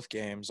both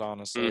games,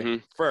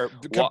 honestly,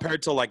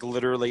 compared to, like,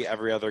 literally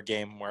every other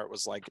game where it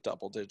was, like,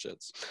 double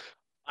digits.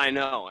 I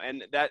know,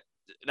 and that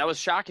was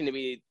shocking to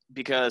me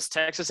because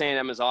Texas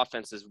A&M's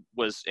offense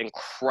was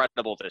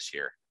incredible this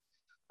year.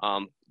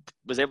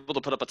 Was able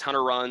to put up a ton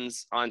of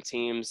runs on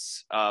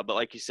teams, but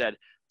like you said,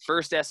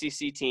 first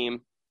SEC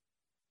team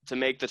to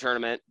make the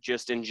tournament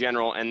just in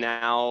general, and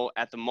now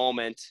at the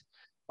moment –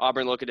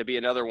 Auburn looking to be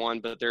another one,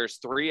 but there's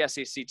 3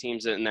 SEC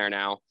teams in there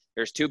now.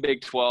 There's 2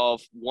 Big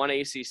 12, 1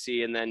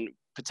 ACC, and then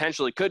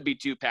potentially could be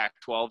 2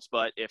 Pac-12s,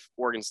 but if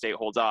Oregon State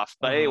holds off.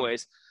 But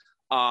anyways,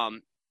 I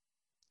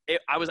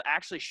was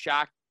actually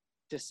shocked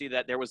to see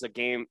that there was a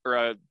game or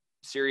a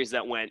series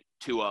that went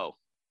 2-0.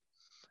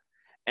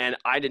 And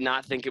I did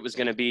not think it was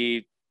going to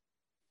be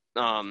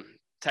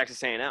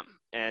Texas A&M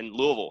and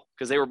Louisville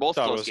because they were both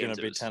close games. It was going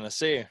to be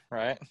Tennessee,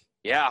 right?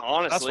 Yeah,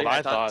 honestly. That's what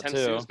I thought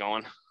Tennessee too. was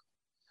going.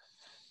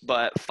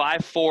 But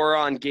 5-4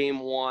 on game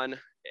one,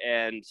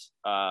 and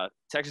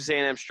Texas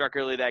A&M struck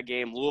early that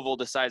game. Louisville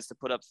decides to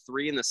put up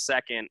 3 in the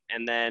second,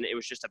 and then it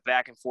was just a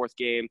back-and-forth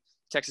game.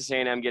 Texas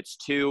A&M gets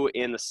 2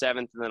 in the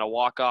 7th, and then a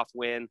walk-off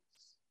win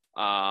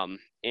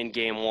in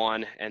game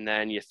 1. And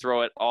then you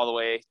throw it all the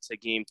way to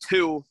game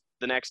 2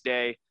 the next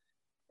day,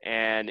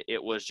 and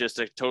it was just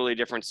a totally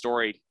different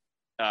story.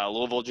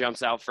 Louisville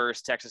jumps out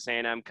first. Texas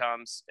A&M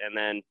comes and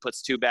then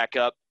puts 2 back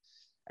up,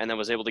 and then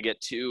was able to get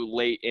 2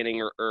 late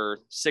inning or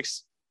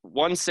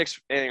 1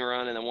 6th-inning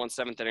run and then 1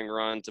 7th-inning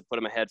run to put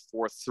them ahead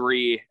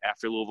 4-3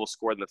 after Louisville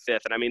scored in the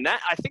 5th. And I mean,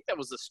 I think that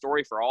was the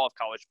story for all of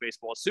college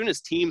baseball. As soon as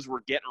teams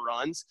were getting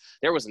runs,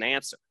 there was an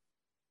answer.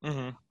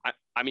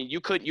 I mean, you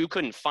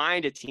couldn't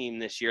find a team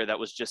this year that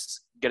was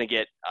just going to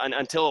get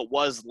until it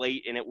was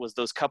late, and it was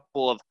those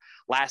couple of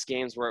last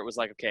games where it was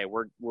like, okay,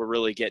 we're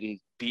really getting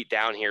beat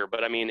down here.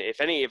 But I mean, if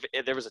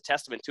there was a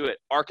testament to it,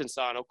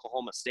 Arkansas and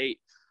Oklahoma State,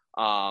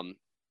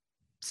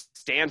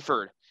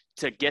 Stanford,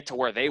 to get to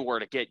where they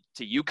were, to get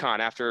to UConn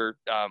after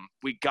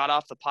we got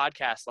off the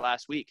podcast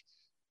last week.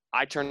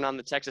 I turned on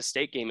the Texas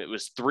State game. It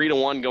was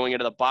 3-1 going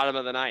into the bottom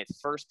of the 9th.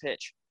 First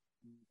pitch,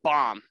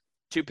 bomb.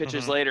 2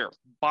 pitches later,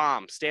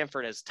 bomb.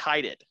 Stanford has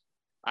tied it.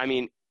 I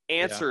mean,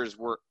 answers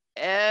were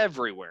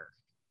everywhere.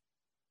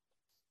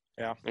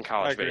 Yeah, in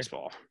college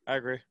baseball. I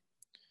agree.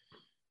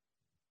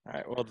 All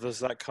right. Well, does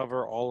that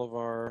cover all of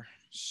our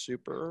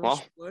super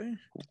play?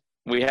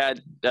 We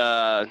had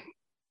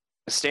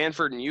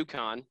Stanford and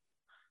UConn.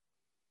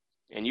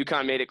 And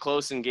UConn made it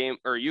close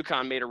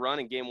UConn made a run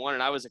in game 1,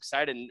 and I was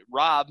excited. And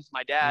Rob,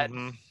 my dad,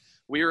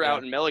 we were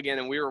out in Milligan,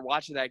 and we were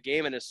watching that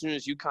game. And as soon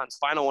as UConn's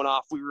final went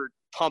off, we were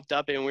pumped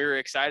up and we were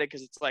excited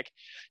because it's like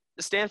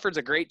Stanford's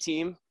a great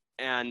team,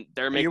 and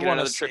they're making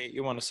another trip.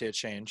 You want to see a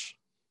change?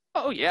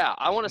 Oh yeah,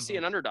 I want to see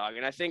an underdog,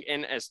 and I think,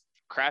 and as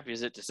crappy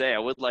is it to say, I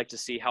would like to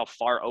see how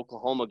far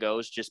Oklahoma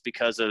goes just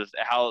because of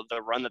how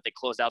the run that they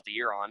closed out the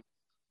year on.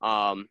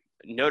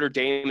 Notre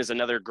Dame is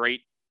another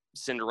great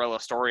Cinderella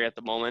story at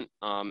the moment.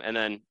 And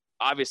then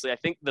obviously I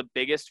think the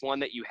biggest one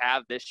that you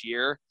have this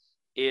year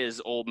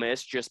is Ole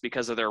Miss just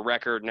because of their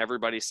record and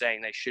everybody's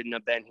saying they shouldn't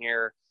have been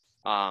here.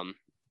 And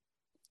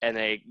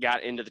they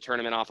got into the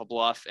tournament off a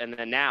bluff. And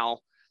then now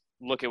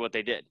look at what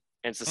they did.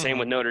 And it's the same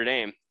with Notre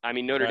Dame. I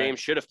mean, Notre Dame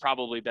should have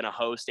probably been a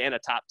host and a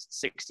top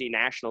 60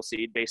 national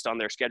seed based on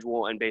their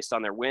schedule and based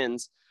on their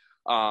wins.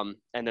 And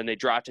then they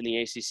dropped in the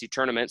ACC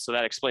tournament. So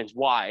that explains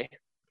why.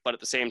 But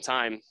at the same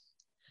time,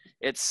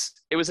 it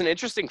was an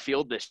interesting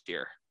field this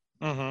year.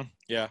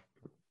 Yeah.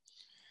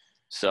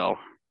 So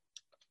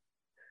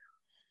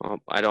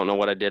I don't know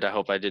what I did. I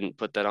hope I didn't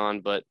put that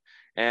on.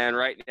 And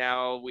right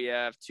now we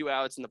have 2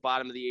 outs in the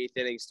bottom of the 8th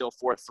inning, still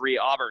 4-3.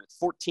 Auburn,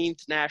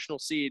 14th national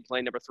seed,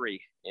 playing number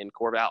 3 in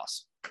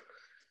Corvallis.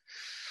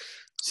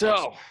 So,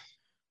 all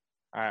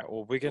right.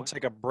 Well, we can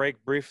take a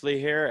break briefly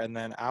here, and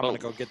then I'm going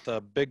to go get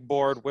the big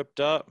board whipped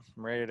up.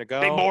 I'm ready to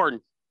go. Big board.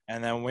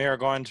 And then we are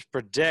going to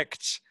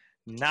predict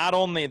not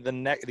only the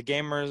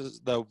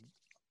gamers. The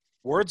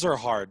words are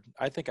hard.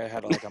 I think I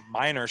had like a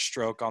minor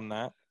stroke on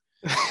that.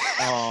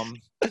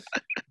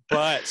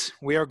 But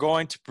we are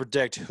going to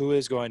predict who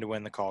is going to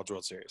win the College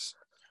World Series.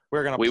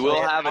 We will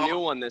have a new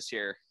one this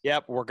year.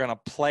 Yep, we're going to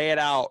play it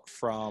out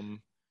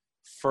from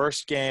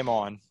first game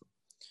on.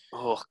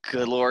 Oh,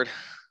 good Lord.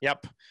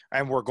 Yep,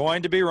 and we're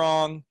going to be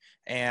wrong.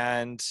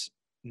 And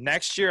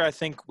next year, I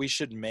think we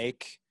should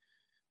make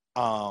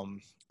a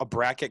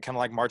bracket kind of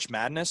like March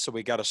Madness. So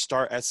we got to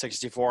start at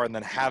 64 and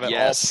then have it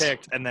all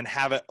picked and then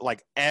have it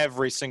like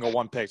every single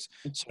one picked.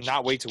 So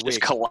not week to week.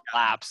 Just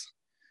collapse.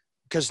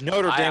 Because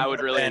Notre Dame I would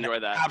really enjoy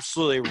that.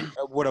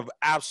 Would have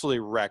absolutely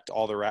wrecked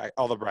all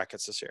the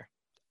brackets this year.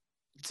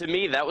 To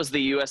me, that was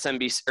the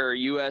USMBC or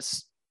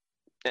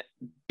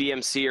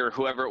USBMC or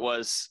whoever it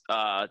was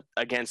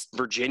against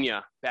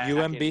Virginia back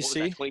UMBC?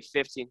 in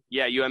 2015.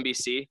 Yeah,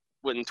 UMBC.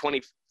 In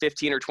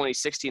 2015 or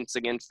 2016, it's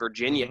against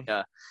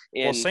Virginia.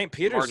 In St.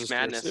 Peter's March this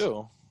Madness. year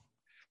too.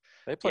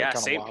 They played kind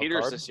of St. wild Peter's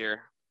card. this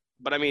year.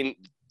 But I mean,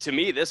 to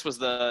me, this was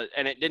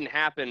and it didn't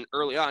happen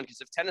early on because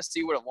if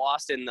Tennessee would have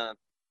lost in the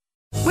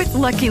With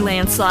Lucky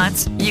Land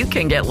Slots, you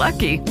can get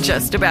lucky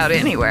just about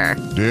anywhere.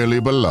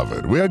 Dearly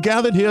beloved, we are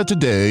gathered here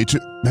today to...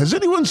 Has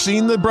anyone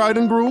seen the bride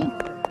and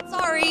groom?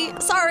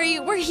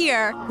 Sorry, we're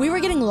here. We were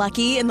getting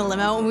lucky in the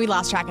limo and we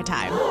lost track of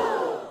time.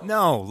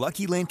 No,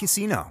 Lucky Land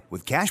Casino,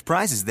 with cash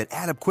prizes that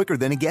add up quicker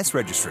than a guest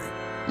registry.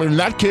 In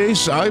that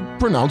case, I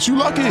pronounce you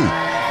lucky.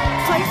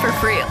 Play for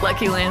free at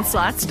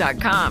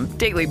LuckyLandSlots.com.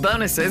 Daily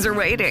bonuses are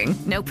waiting.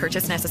 No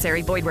purchase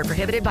necessary. Void where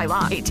prohibited by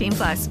law.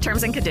 18+.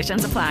 Terms and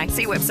conditions apply.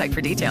 See website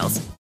for details.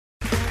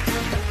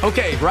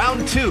 Okay,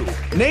 round 2.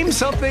 Name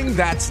something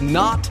that's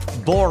not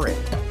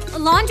boring. A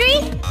laundry?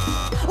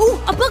 Ooh,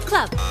 a book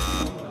club.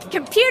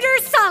 Computer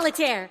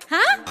solitaire,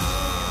 huh?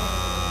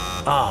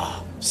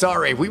 Ah,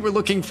 sorry. We were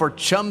looking for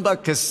Chumba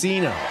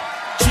Casino.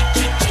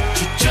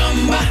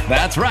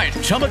 That's right.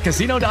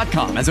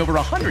 ChumbaCasino.com has over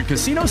 100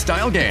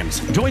 casino-style games.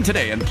 Join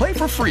today and play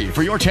for free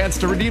for your chance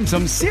to redeem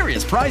some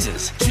serious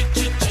prizes.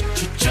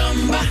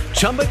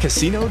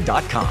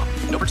 ChumbaCasino.com.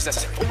 No purchase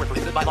necessary. Void where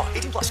prohibited by law.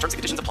 18+. Terms and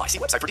conditions apply. See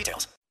website for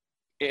details.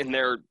 in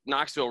their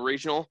Knoxville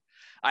regional,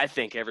 I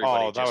think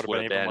everybody just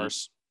would have been even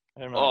worse.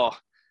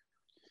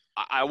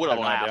 I would have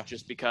laughed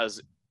just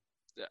because,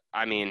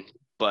 I mean,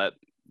 but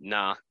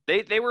nah.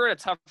 They were in a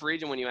tough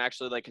region when you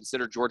actually like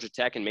consider Georgia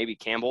Tech and maybe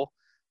Campbell.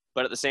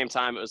 But at the same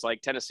time, it was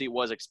like Tennessee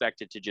was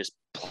expected to just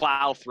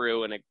plow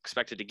through and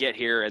expected to get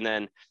here. And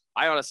then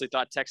I honestly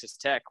thought Texas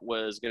Tech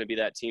was going to be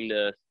that team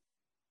to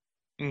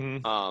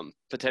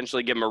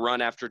potentially give them a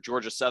run after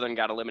Georgia Southern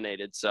got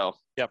eliminated. So,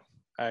 yep,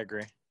 I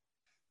agree.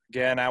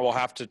 Again, I will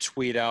have to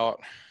tweet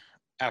out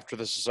after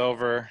this is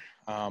over.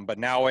 But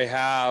now we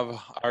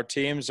have our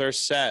teams are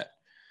set.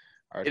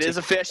 It is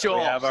official.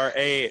 We have our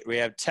 8. We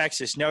have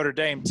Texas, Notre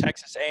Dame,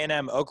 Texas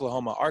A&M,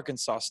 Oklahoma,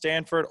 Arkansas,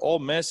 Stanford, Ole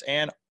Miss,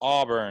 and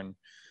Auburn.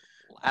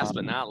 Last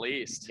but not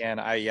least. Again,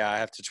 I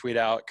have to tweet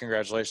out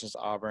congratulations to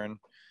Auburn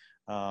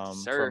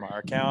from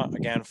our account.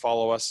 Again,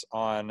 follow us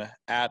on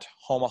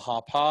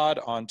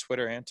 @OmahaPod on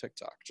Twitter and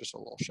TikTok. Just a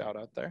little shout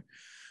out there.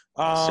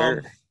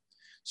 Sir.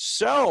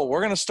 So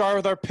we're going to start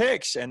with our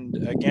picks.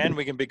 And, again,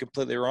 we can be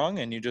completely wrong,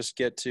 and you just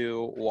get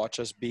to watch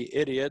us be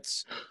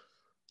idiots.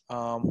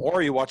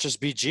 Or you watch us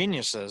be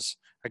geniuses.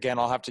 Again,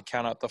 I'll have to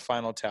count out the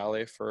final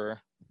tally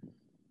for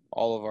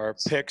all of our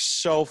picks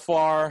so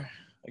far.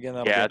 Again,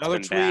 that'll be another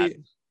tweet.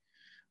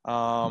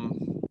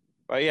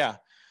 But yeah,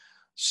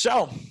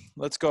 so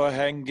let's go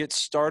ahead and get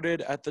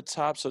started at the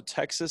top. So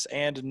Texas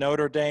and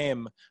Notre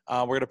Dame.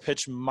 We're going to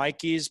pitch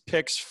Mikey's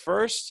picks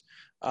first.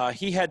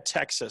 He had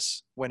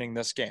Texas winning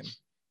this game.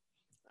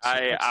 So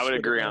I would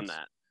agree on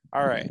that.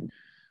 All right,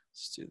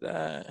 let's do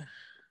that.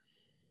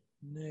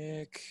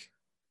 Nick.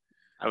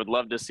 I would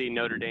love to see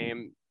Notre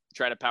Dame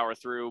try to power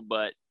through,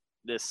 but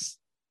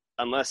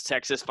unless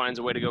Texas finds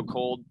a way to go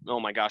cold, oh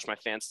my gosh, my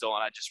fan's still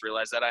on. I just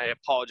realized that. I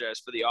apologize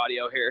for the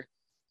audio here.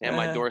 And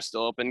my door's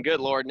still open. Good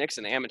Lord, Nick's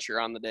an amateur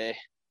on the day.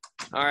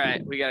 All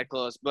right, we got to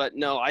close. But,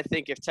 no, I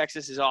think if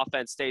Texas's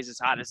offense stays as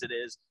hot as it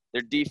is,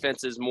 their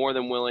defense is more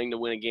than willing to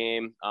win a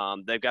game.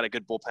 They've got a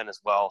good bullpen as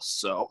well.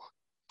 So,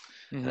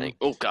 I think,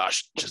 oh,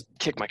 gosh, just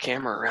kick my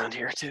camera around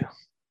here too.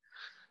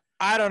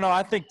 I don't know.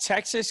 I think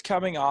Texas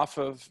coming off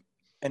of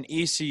an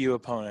ECU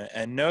opponent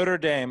and Notre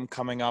Dame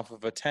coming off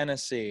of a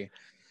Tennessee.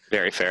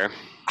 Very fair.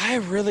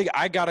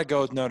 I got to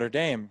go with Notre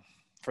Dame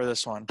for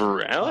this one.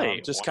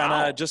 Really? Just kind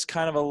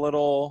of a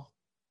little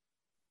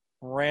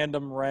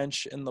random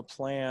wrench in the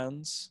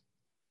plans.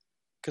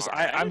 Because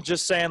I'm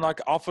just saying, like,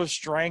 off of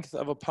strength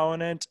of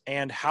opponent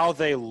and how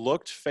they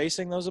looked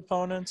facing those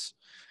opponents,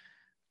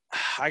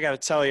 I got to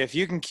tell you, if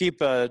you can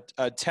keep a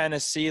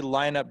Tennessee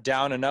lineup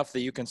down enough that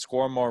you can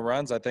score more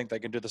runs, I think they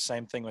can do the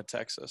same thing with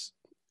Texas.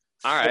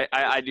 All right.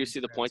 I do see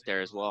the point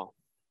there as well.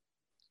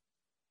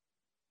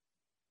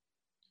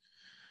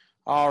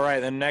 All right.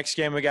 The next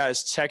game we got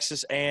is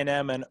Texas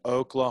A&M and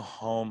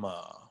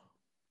Oklahoma.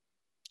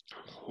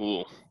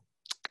 Ooh.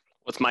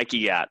 What's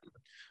Mikey got?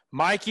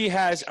 Mikey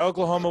has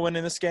Oklahoma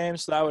winning this game,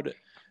 so that would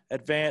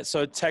advance.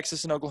 So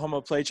Texas and Oklahoma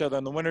will play each other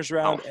in the winners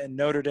round, and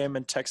Notre Dame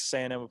and Texas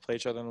A&M will play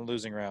each other in the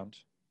losing round.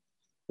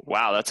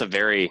 Wow, that's a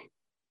very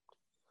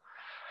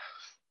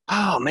 –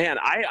 oh, man,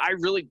 I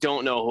really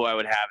don't know who I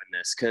would have in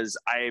this because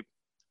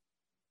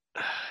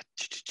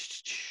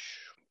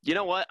you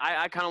know what?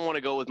 I kind of want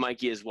to go with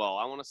Mikey as well.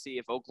 I want to see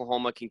if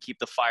Oklahoma can keep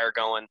the fire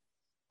going.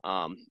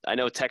 I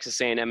know Texas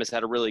A&M has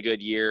had a really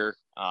good year,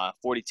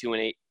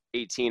 42-18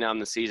 on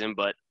the season,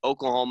 but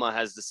Oklahoma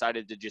has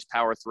decided to just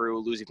power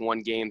through, losing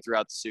one game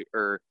throughout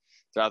the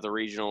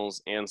regionals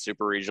and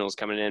super regionals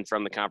coming in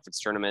from the conference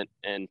tournament,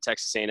 and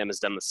Texas A&M has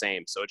done the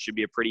same. So it should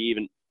be a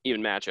pretty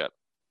even matchup.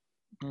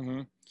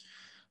 Mm-hmm.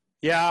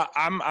 Yeah,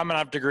 I'm gonna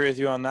have to agree with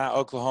you on that.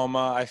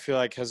 Oklahoma, I feel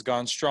like, has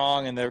gone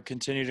strong, and they'll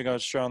continue to go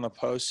strong in the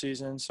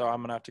postseason. So I'm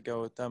gonna have to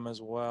go with them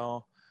as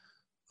well.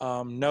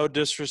 No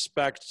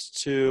disrespect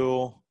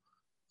to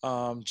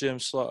Jim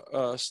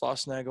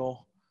Schlossnagle.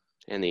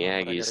 And the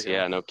Aggies,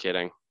 yeah, no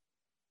kidding.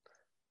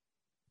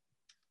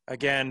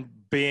 Again,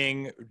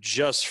 being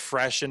just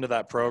fresh into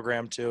that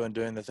program too and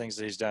doing the things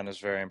that he's done is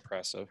very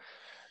impressive.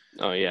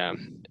 Oh, yeah.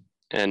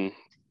 And,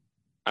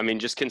 I mean,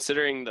 just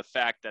considering the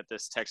fact that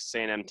this Texas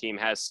A&M team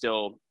has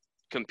still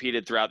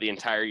competed throughout the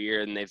entire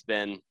year and they've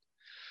been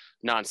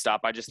nonstop,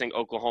 I just think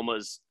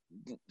Oklahoma's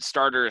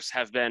starters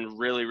have been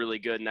really, really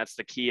good, and that's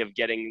the key of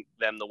getting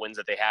them the wins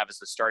that they have is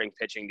the starting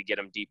pitching to get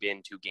them deep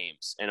into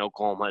games, and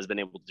Oklahoma has been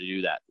able to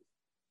do that.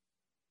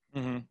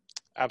 Mm-hmm.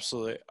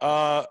 Absolutely.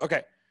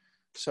 Okay.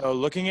 So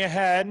looking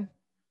ahead,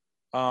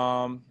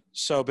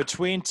 so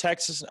between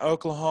Texas and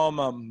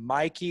Oklahoma,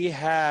 Mikey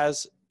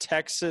has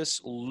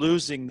Texas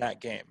losing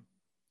that game.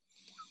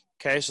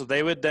 Okay, so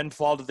they would then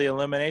fall to the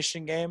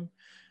elimination game,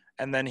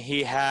 and then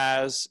he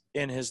has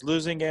in his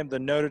losing game the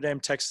Notre Dame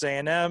Texas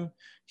A&M.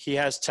 He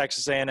has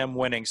Texas A&M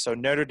winning, so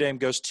Notre Dame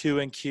goes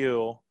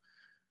 2-Q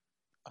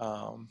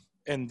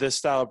in this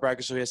style of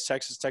bracket. So he has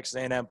Texas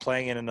A&M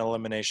playing in an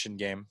elimination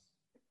game.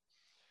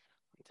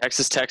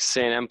 Texas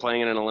A&M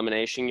playing in an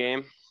elimination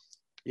game.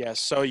 Yeah,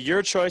 so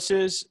your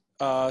choices,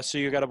 so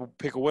you got to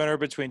pick a winner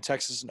between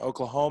Texas and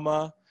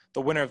Oklahoma.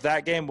 The winner of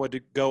that game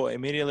would go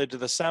immediately to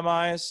the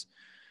semis,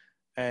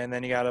 and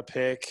then you got to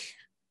pick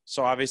 –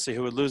 so obviously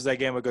who would lose that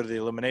game would go to the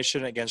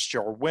elimination against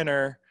your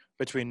winner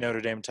between Notre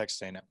Dame and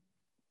Texas A&M.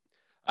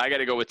 I got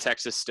to go with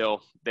Texas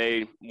still.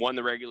 They won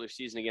the regular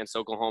season against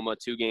Oklahoma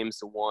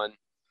 2-1.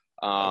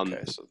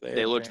 Okay, so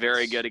they looked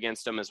very good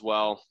against them as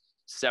well.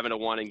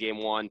 7-1 in game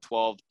 1,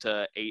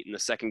 12-8 in the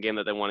second game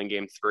that they won in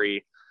game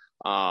 3.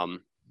 Yeah.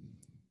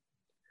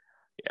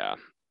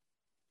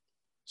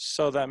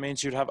 So that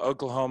means you'd have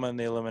Oklahoma in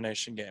the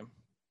elimination game.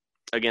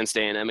 Against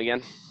A&M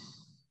again?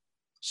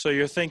 So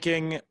you're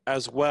thinking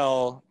as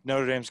well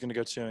Notre Dame's going to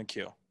go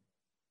 2-Q.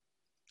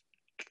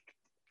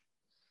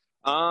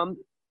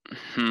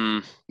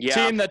 Yeah.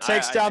 Team that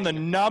takes down the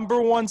number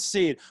 1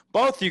 seed.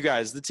 Both you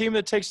guys, the team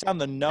that takes down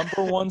the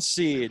number 1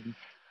 seed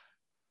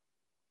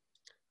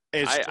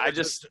is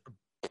just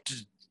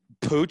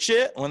pooch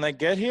it when they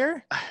get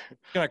here.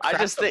 Gonna crack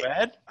the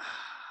bed.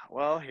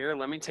 Well, here,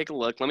 let me take a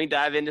look. Let me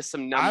dive into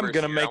some numbers. I'm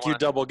gonna make you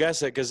double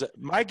guess it because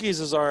Mikey's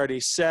is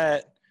already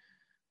set,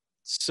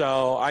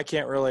 so I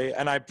can't really,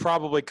 and I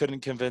probably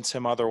couldn't convince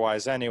him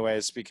otherwise,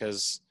 anyways,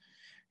 because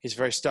he's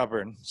very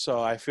stubborn.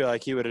 So I feel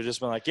like he would have just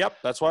been like, "Yep,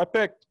 that's what I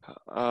picked."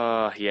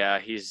 Yeah,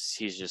 he's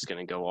just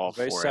gonna go all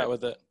for it. Very set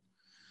with it.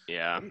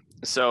 Yeah.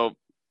 So,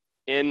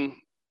 in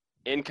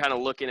kind of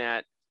looking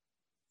at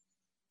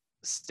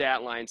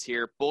stat lines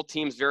here, both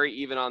teams very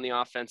even on the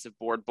offensive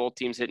board. Both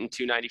teams hitting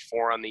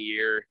 294 on the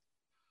year.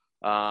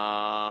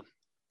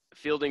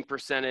 Fielding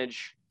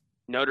percentage,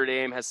 Notre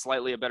Dame has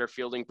slightly a better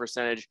fielding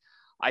percentage.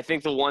 I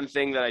think the one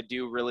thing that I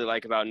do really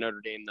like about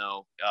Notre Dame,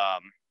 though,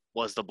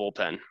 was the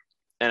bullpen.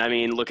 And, I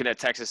mean, looking at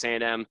Texas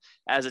A&M,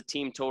 as a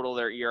team total,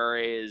 their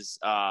ERA is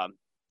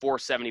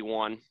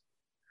 4.71.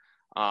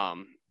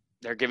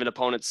 They're giving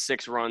opponents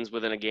 6 runs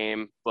within a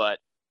game, but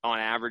on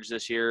average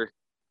this year,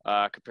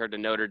 compared to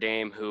Notre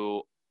Dame,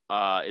 who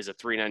is a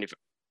 3.95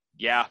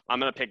 Yeah, I'm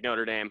going to pick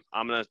Notre Dame.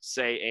 I'm going to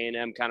say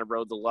A&M kind of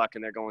rode the luck,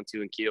 and they're going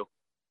 2-Q. All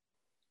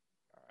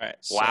right.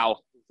 Wow.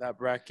 So that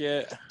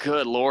bracket.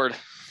 Good Lord.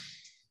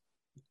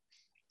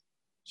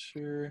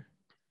 Sure.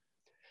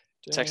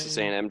 Texas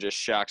A&M just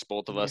shocks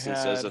both of us and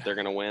says that they're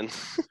going to win.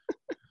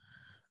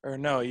 Or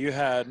no, you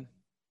had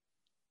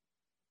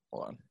 –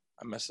 hold on.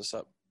 I messed this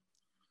up.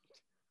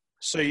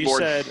 So you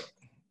said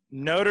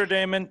between Notre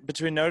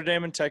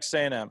Dame and Texas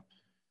A&M.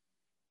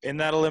 In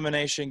that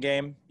elimination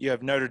game, you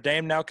have Notre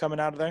Dame now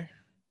coming out of there?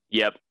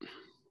 Yep.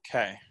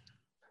 Okay.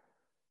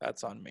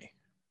 That's on me.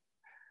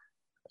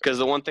 Because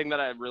the one thing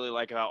that I really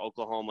like about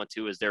Oklahoma,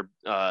 too, is their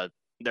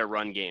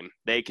run game.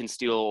 They've been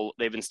stealing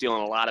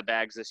a lot of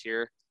bags this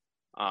year.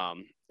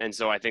 And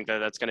so I think that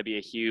that's going to be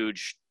a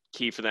huge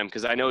key for them,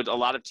 because I know a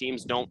lot of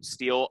teams don't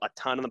steal a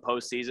ton in the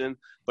postseason,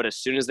 but as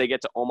soon as they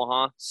get to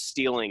Omaha,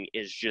 stealing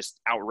is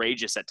just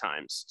outrageous at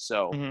times.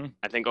 So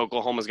I think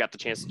Oklahoma's got the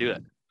chance to do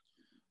it.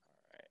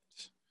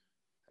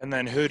 And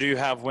then who do you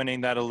have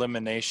winning that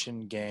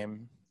elimination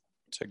game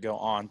to go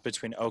on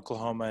between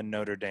Oklahoma and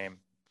Notre Dame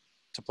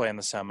to play in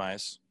the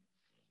semis?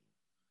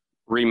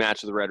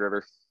 Rematch of the Red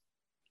River.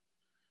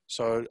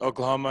 So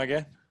Oklahoma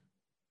again?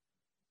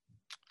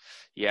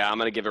 Yeah, I'm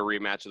going to give a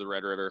rematch of the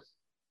Red River.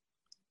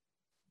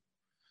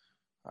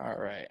 All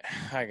right.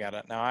 I got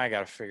it. Now I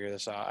got to figure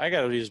this out. I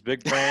got to use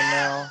big brain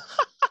now.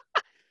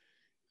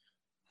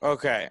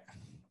 Okay.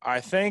 I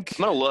think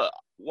I'm going to look.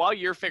 While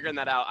you're figuring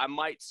that out, I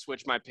might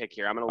switch my pick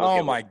here. I'm going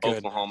to look at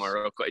Oklahoma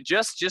real quick.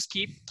 Just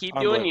keep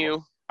doing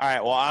you. All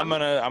right. Well, I'm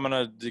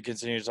gonna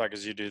continue to talk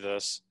as you do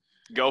this.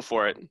 Go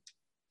for it.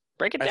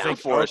 Break it down I think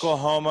for us.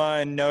 Oklahoma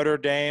and Notre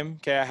Dame.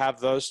 Okay, I have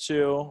those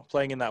two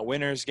playing in that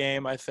winners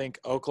game. I think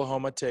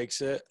Oklahoma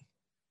takes it.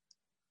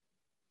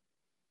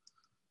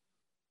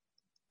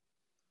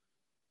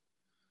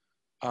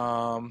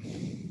 And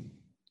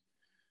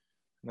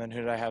then who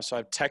did I have? So I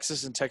have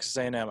Texas and Texas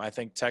A&M. I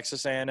think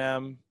Texas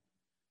A&M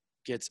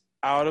gets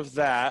out of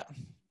that.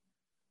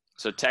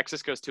 So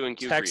Texas goes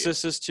 2-Q.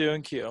 Texas is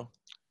 2-Q.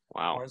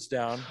 Wow. Horns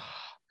down.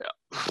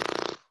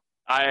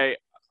 I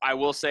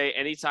will say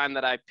anytime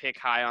that I pick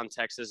high on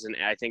Texas, and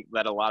I think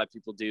that a lot of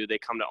people do, they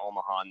come to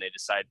Omaha and they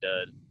decide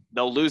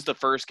they'll lose the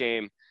first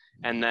game.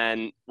 And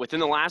then within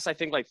the last, I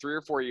think, like 3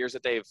 or 4 years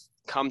that they've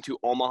come to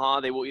Omaha,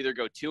 they will either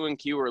go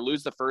 2-Q or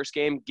lose the first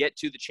game, get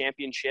to the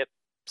championship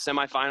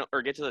semifinal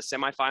or get to the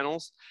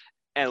semifinals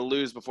and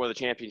lose before the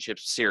championship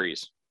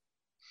series.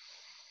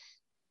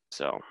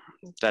 So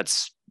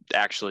that's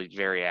actually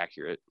very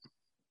accurate.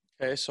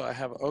 Okay, so I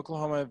have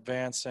Oklahoma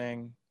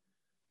advancing.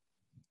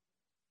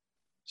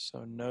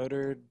 So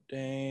Notre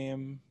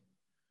Dame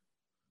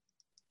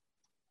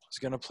is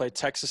going to play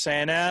Texas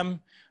A&M.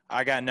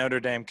 I got Notre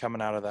Dame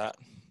coming out of that.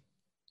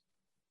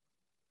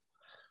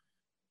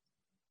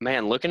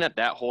 Man, looking at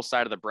that whole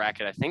side of the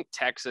bracket, I think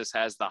Texas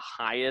has the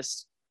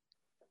highest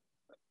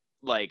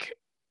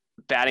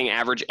batting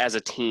average as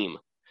a team,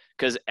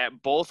 because at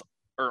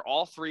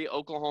all three,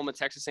 Oklahoma,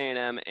 Texas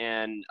A&M,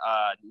 and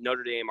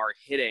Notre Dame are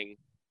hitting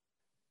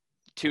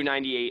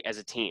 298 as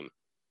a team.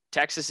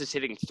 Texas is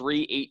hitting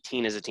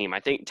 318 as a team.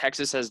 I think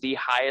Texas has the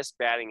highest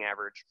batting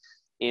average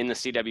in the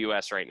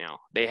CWS right now.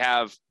 They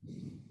have,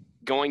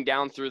 going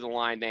down through the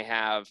line, they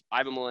have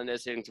Ivan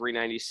Melendez hitting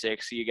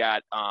 396. You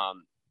got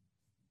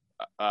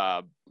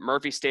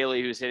Murphy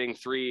Staley, who's hitting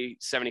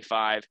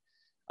 375.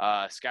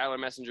 Skylar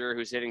Messenger,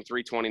 who's hitting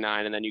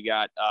 329. And then you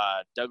got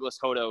Douglas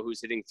Hodo,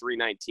 who's hitting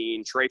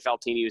 319. Trey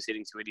Faltini, who's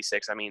hitting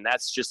 286. I mean,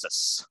 that's just a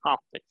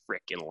solid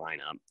freaking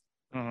lineup.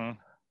 Mm-hmm.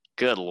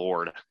 Good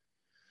Lord.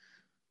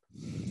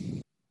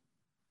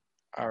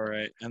 All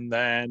right. And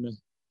then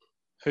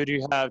who do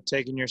you have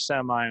taking your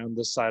semi on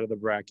this side of the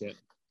bracket?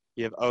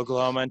 You have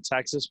Oklahoma and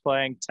Texas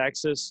playing.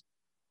 Texas.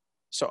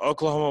 So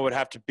Oklahoma would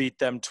have to beat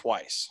them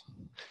twice.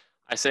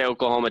 I say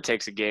Oklahoma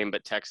takes a game,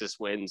 but Texas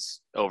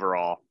wins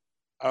overall.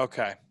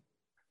 Okay.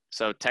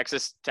 So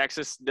Texas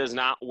does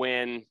not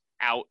win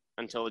out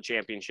until the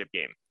championship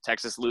game.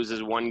 Texas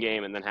loses one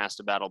game and then has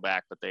to battle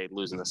back, but they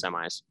lose in the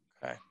semis.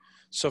 Okay.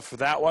 So for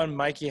that one,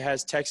 Mikey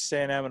has Texas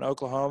A&M and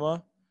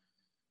Oklahoma.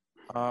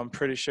 I'm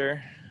pretty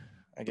sure.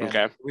 Again,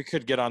 okay. We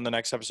could get on the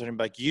next episode and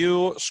be like,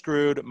 you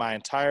screwed my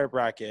entire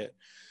bracket.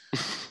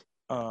 Just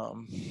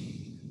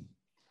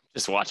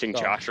watching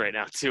Josh right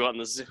now, too, on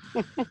the Zoom.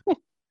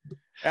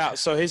 Yeah,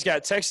 so he's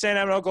got Texas A&M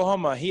and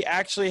Oklahoma. He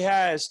actually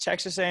has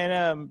Texas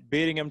A&M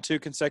beating him 2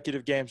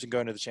 consecutive games and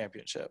going to the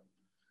championship.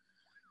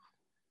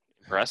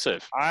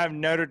 Impressive. I have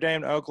Notre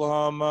Dame and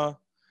Oklahoma.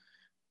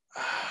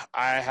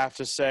 I have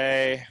to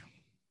say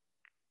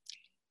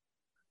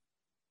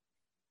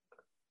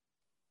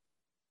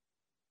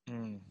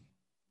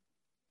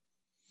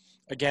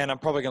again, I'm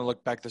probably going to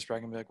look back this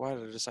bracket and be like, why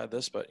did I decide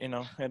this? But, it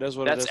is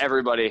what it is. That's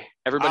everybody.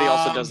 Everybody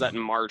also does that in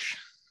March.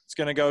 It's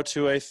going to go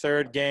to a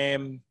third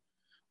game.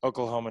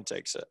 Oklahoma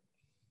takes it.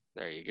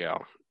 There you go.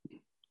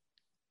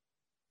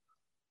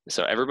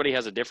 So everybody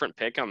has a different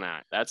pick on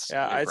that. That's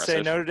impressive. I'd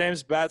say Notre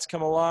Dame's bats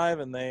come alive,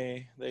 and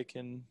they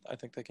can. I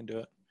think they can do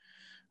it.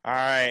 All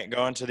right,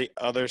 going to the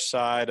other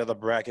side of the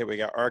bracket, we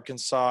got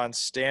Arkansas and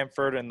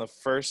Stanford in the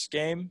first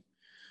game.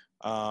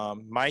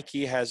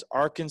 Mikey has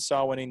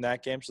Arkansas winning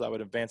that game, so that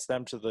would advance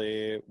them to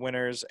the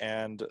winners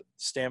and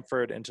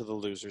Stanford into the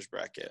losers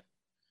bracket.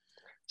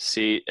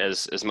 See,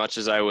 as much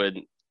as I would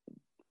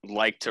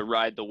like to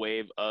ride the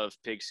wave of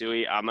Pig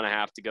Suey, I'm going to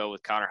have to go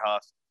with Connor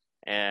Huff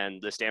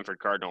and the Stanford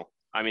Cardinal.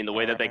 I mean, the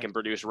way that they can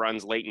produce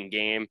runs late in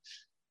game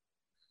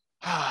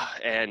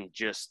and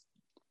just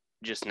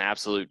an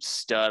absolute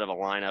stud of a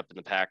lineup in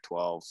the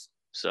Pac-12.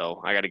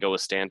 So I got to go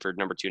with Stanford,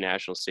 number 2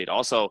 national seed.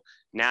 Also,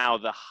 now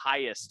the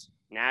highest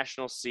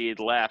national seed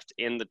left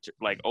in the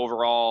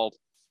overall,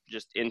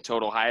 just in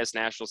total highest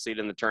national seed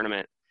in the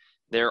tournament.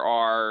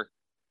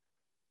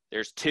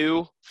 There's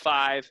 2,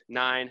 5,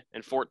 9,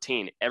 and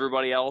 14.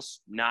 Everybody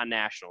else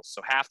non-nationals.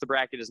 So half the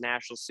bracket is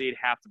national seed,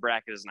 half the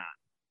bracket is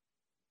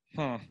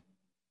not.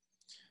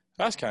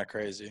 That's kind of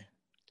crazy.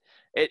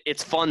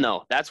 It's fun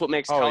though. That's what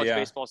makes college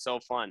baseball so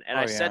fun. And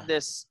I said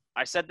this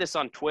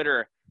on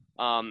Twitter.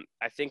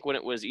 I think when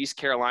it was East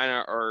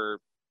Carolina or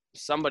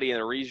somebody in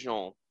the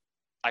regional,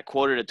 I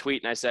quoted a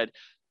tweet and I said,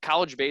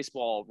 college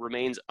baseball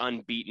remains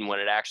unbeaten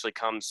when it actually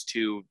comes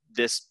to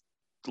this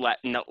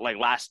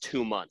last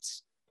 2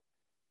 months.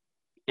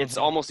 It's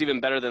almost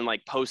even better than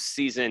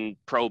postseason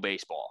pro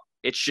baseball.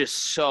 It's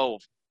just so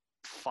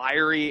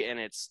fiery and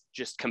it's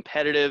just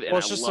competitive. And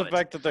it's just the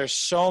fact that there's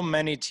so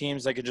many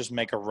teams that could just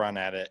make a run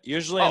at it.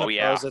 Usually in the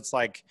pros, it's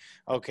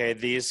okay,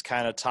 these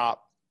kind of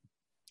top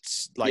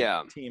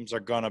teams are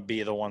going to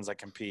be the ones that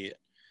compete.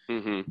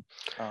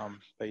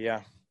 But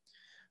yeah,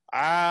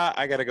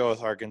 I got to go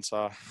with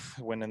Arkansas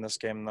winning this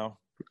game though.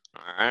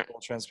 All right.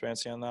 Full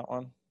transparency on that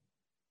one.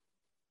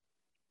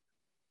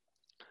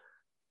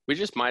 We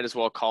just might as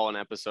well call an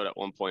episode at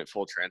one point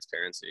full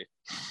transparency.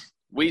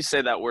 We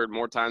say that word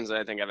more times than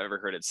I think I've ever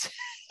heard it said.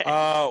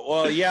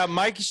 Well, yeah,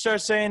 Mikey started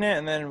saying it,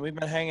 and then we've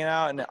been hanging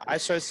out, and I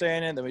started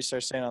saying it, then we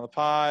started saying it on the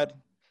pod.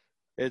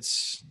 It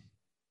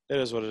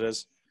is what it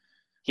is.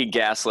 He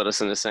gaslit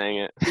us into saying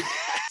it.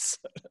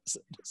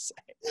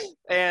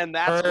 And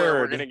that's where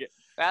we're gonna get.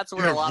 That's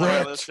where a lot of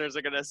our listeners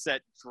are gonna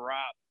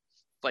drop.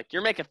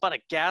 You're making fun of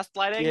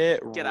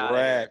gaslighting. Get out of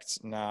here.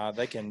 Nah,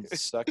 they can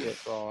suck it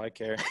for all I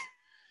care.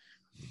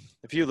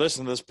 If you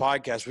listen to this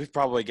podcast, we've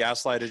probably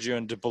gaslighted you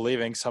into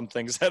believing some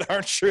things that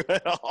aren't true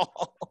at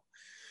all.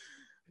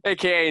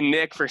 AKA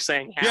Nick for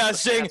saying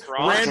saying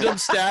random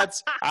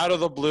stats out of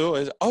the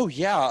blue.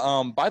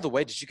 By the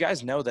way, did you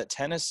guys know that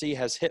Tennessee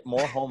has hit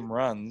more home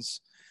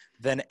runs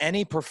than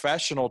any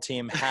professional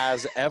team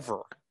has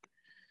ever?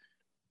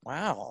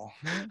 Wow.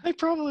 I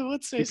probably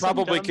would say you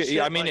probably could.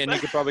 And you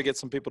could probably get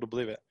some people to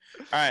believe it.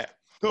 All right.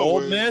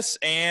 Ole Miss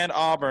and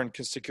Auburn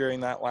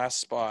securing that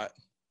last spot.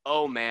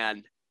 Oh,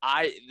 man.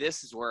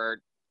 This is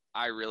where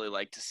I really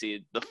like to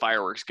see the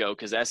fireworks go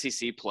because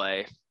SEC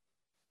play.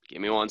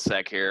 Give me one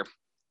sec here.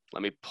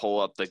 Let me pull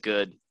up the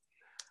good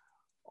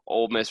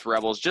Ole Miss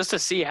Rebels just to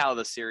see how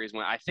the series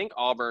went. I think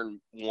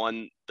Auburn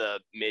won the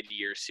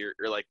mid-year series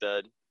or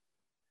the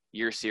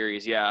year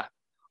series. Yeah,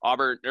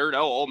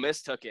 Ole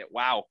Miss took it.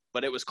 Wow,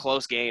 but it was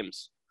close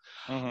games.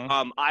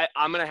 I'm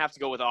gonna have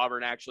to go with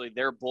Auburn. Actually,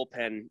 their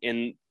bullpen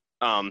in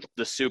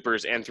the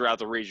supers and throughout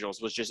the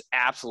regionals was just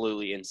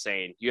absolutely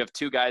insane. You have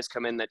 2 guys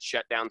come in that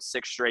shut down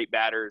 6 straight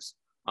batters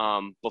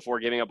before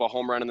giving up a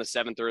home run in the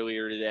 7th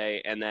earlier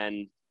today, and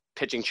then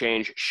pitching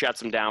change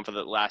shuts them down for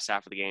the last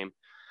half of the game.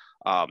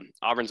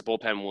 Auburn's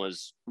bullpen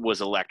was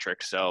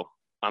electric, so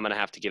I'm going to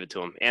have to give it to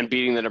them. And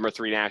beating the number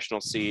 3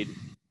 national seed.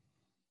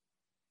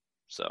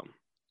 So.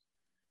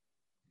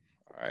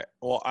 All right.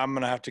 Well, I'm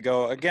going to have to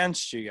go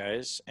against you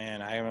guys,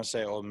 and I'm going to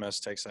say Ole Miss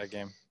takes that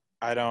game.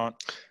 I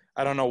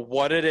don't know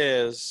what it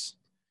is.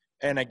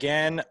 And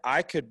again,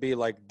 I could be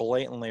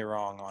blatantly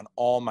wrong on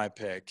all my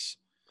picks.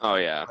 Oh,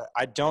 yeah.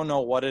 I don't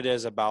know what it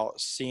is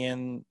about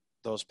seeing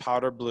those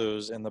powder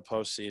blues in the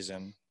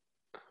postseason.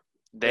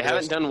 They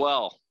haven't done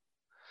well.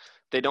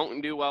 They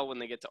don't do well when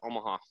they get to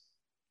Omaha.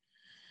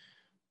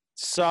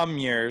 Some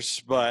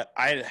years, but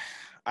I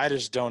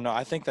just don't know.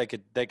 I think they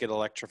could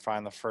electrify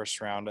in the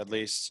first round at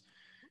least.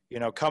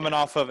 Coming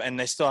off of, and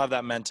they still have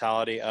that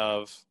mentality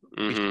of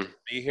we should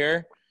be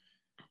here.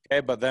 Okay,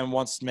 but then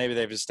once maybe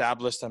they've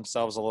established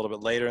themselves a little bit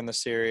later in the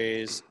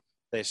series,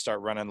 they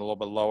start running a little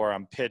bit lower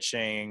on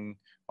pitching,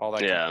 all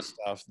that kind of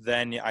stuff.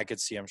 Then I could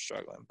see them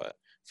struggling. But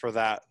for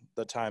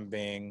the time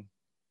being,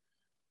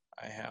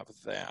 I have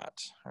that.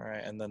 All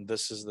right, and then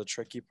this is the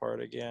tricky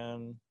part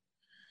again.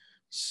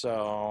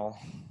 So,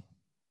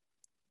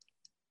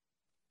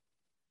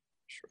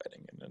 just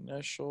writing in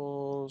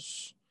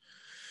initials.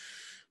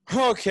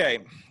 Okay,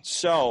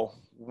 so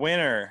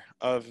winner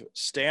of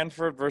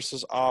Stanford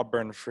versus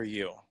Auburn for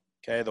you.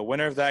 Okay, the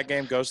winner of that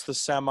game goes to the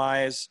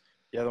semis.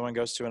 The other one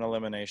goes to an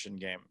elimination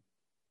game.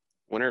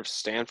 Winner of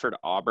Stanford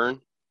Auburn.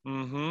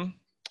 Ooh.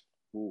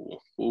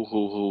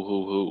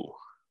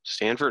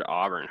 Stanford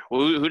Auburn.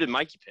 Who did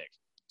Mikey pick?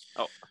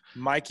 Oh,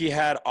 Mikey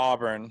had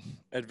Auburn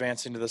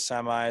advancing to the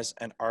semis,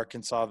 and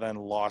Arkansas then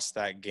lost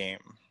that game.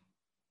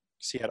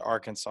 So he had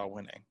Arkansas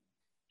winning.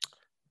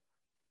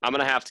 I'm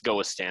gonna have to go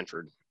with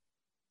Stanford.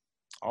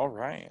 All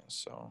right,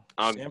 so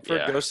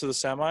Stanford goes to the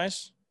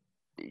semis.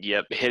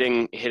 Yep,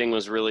 hitting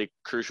was really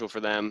crucial for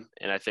them,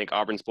 and I think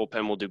Auburn's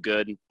bullpen will do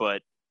good,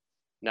 but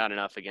not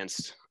enough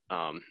against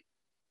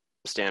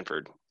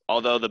Stanford.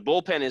 Although the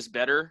bullpen is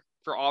better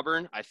for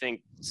Auburn, I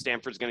think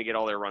Stanford's going to get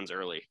all their runs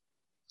early.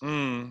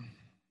 And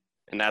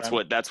that's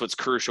what's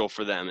crucial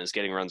for them is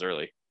getting runs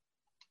early.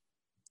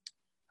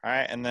 All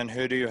right, and then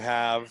who do you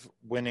have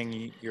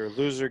winning your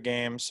loser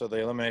game, so the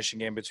elimination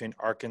game between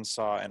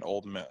Arkansas and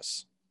Ole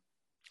Miss?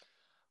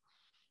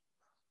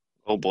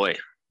 Oh, boy.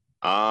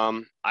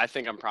 I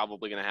think I'm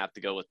probably going to have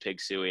to go with Pig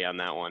Suey on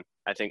that one.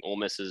 I think Ole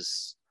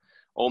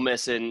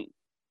Miss in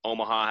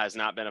Omaha has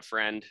not been a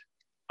friend.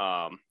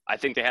 I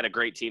think they had a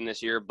great team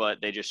this year, but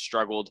they just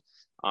struggled,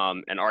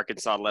 and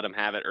Arkansas let them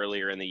have it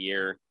earlier in the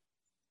year.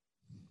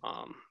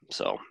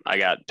 So I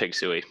got Pig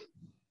Suey.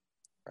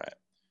 Right.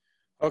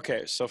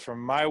 Okay, so for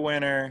my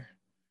winner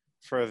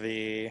for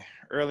the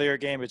earlier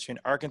game between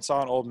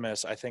Arkansas and Ole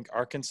Miss, I think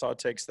Arkansas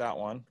takes that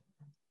one.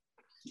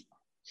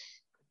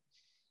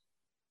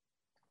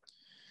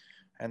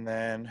 And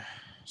then,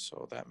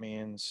 so that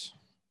means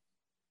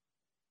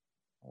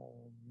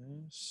Ole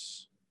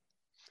Miss.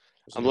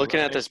 I'm looking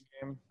at this.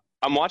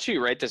 I'm watching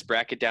you write this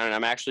bracket down, and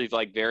I'm actually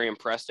like very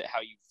impressed at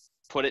how you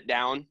put it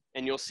down.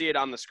 And you'll see it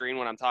on the screen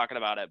when I'm talking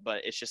about it.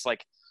 But it's just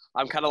like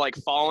I'm kind of like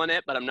following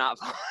it, but I'm not.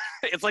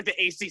 It's like the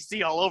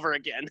ACC all over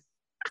again.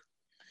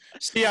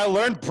 See, I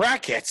learned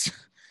brackets.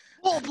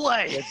 Full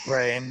play. Good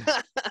brain.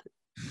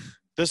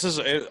 This is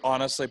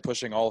honestly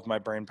pushing all of my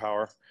brain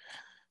power.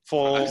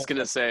 I was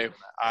gonna say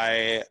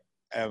I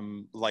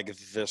am like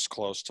this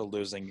close to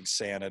losing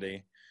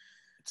sanity.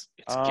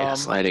 It's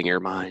gaslighting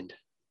your mind.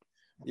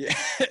 Yeah,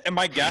 am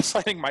I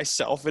gaslighting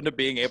myself into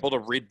being able to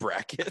read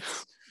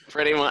brackets?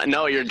 Pretty much.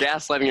 No, you're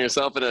gaslighting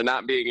yourself into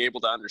not being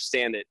able to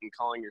understand it and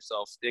calling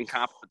yourself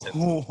incompetent.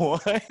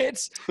 What?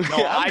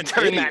 No, I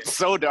turned that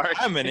so dark.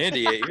 I'm an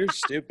idiot. You're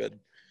stupid.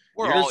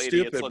 You're all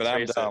idiots, but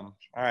I'm dumb.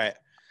 All right.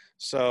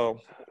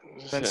 So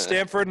then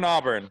Stanford and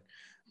Auburn.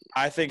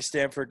 I think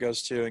Stanford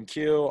goes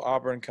 2-2.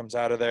 Auburn comes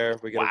out of there.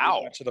 We get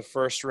back to the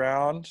first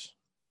round.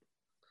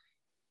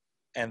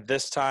 And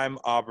this time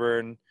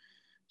Auburn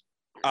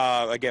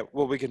again,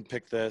 well, we can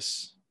pick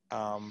this.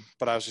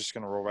 But I was just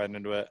going to roll right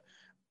into it.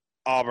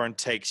 Auburn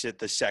takes it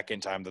the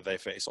second time that they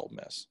face Ole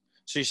Miss.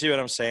 So you see what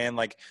I'm saying?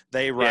 Like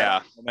they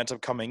ride momentum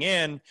coming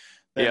in,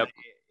 then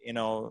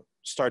they,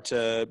 start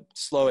to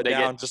slow it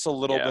down just a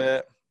little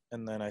bit,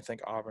 and then I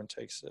think Auburn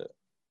takes it.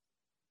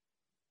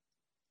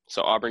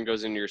 So Auburn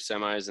goes into your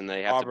semis, and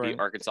they have to beat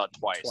Arkansas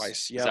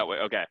twice. Yeah. Is that way?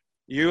 Okay.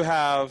 You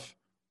have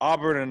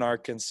Auburn and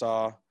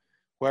Arkansas.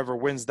 Whoever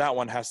wins that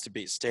one has to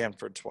beat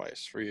Stanford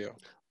twice for you.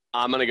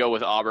 I'm going to go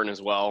with Auburn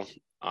as well.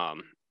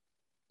 I'm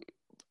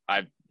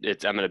going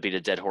to beat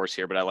a dead horse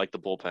here, but I like the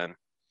bullpen.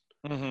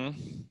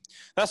 Mm-hmm.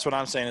 That's what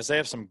I'm saying is they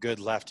have some good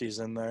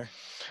lefties in there.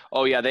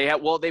 Oh, yeah. They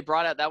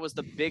brought out – that was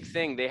the big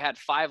thing. They had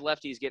 5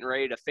 lefties getting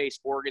ready to face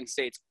Oregon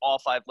State's all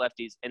 5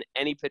 lefties, and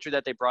any pitcher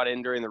that they brought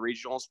in during the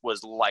regionals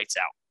was lights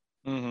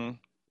out. Mm-hmm.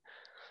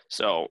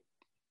 So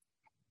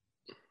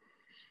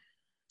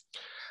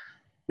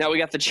now we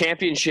got the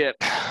championship.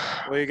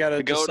 Well, you got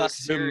to decide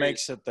who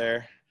makes it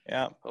there.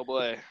 Yeah. Oh,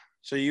 boy.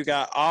 So you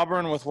got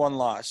Auburn with 1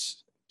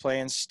 loss,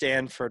 playing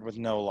Stanford with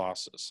no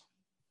losses.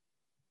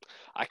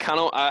 I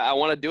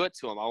want to do it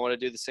to them. I want to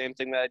do the same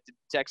thing that I did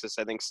to Texas.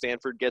 I think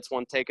Stanford gets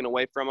one taken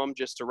away from them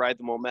just to ride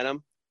the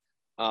momentum,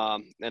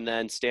 and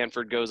then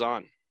Stanford goes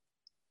on.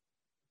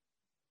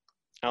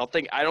 I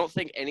don't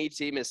think any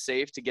team is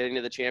safe to get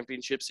into the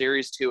championship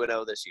series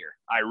 2-0 this year.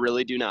 I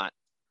really do not.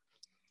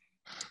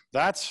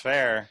 That's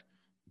fair,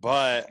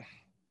 but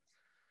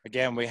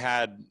again, we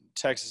had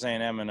Texas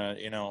A&M in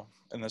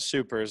the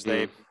Supers.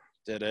 They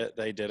did it.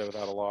 They did it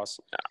without a loss.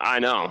 I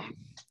know.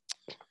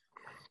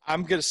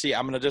 I'm going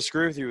to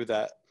disagree with you with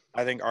that.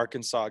 I think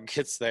Arkansas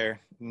gets there,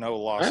 no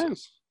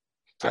losses.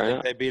 I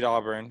think they beat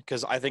Auburn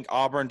because I think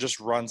Auburn just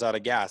runs out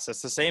of gas.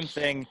 That's the same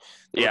thing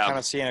we're kind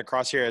of seeing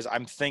across here is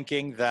I'm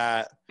thinking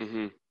that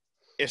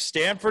if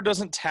Stanford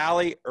doesn't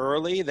tally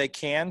early, they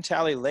can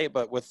tally late,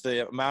 but with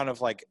the amount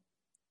of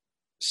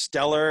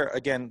stellar,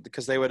 again,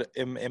 because they would,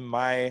 in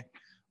my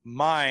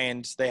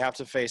mind, they have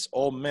to face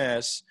Ole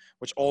Miss,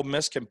 which Ole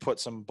Miss can put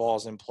some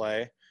balls in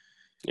play.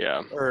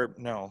 Yeah. Or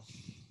no,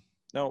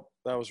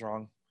 that was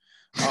wrong.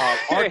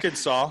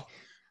 Arkansas.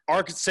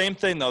 Same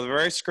thing, though. They're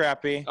very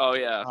scrappy. Oh,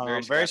 yeah.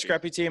 Very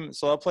scrappy team.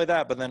 So they'll play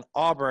that. But then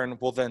Auburn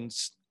will then,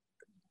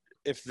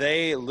 if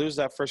they lose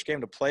that first game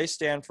to play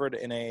Stanford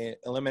in a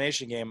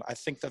elimination game, I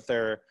think that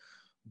their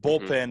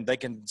bullpen, they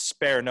can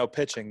spare no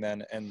pitching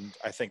then. And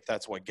I think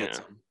that's what gets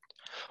them.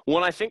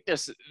 Well, I think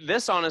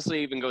this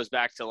honestly even goes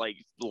back to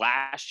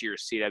last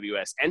year's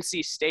CWS.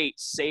 NC State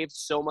saved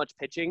so much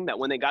pitching that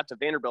when they got to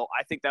Vanderbilt,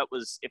 I think that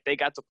was if they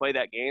got to play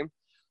that game,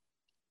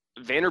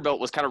 Vanderbilt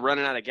was kind of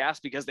running out of gas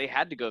because they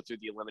had to go through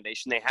the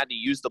elimination. They had to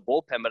use the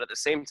bullpen, but at the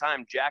same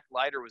time, Jack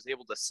Leiter was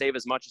able to save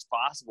as much as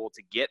possible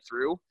to get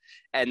through,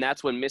 and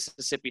that's when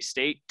Mississippi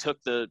State took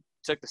the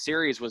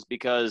series was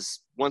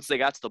because once they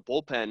got to the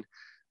bullpen,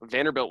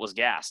 Vanderbilt was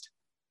gassed.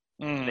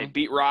 They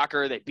beat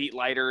Rocker, they beat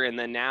Leiter, and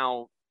then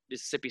now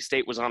Mississippi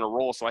State was on a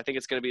roll. So I think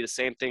it's going to be the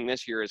same thing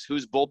this year is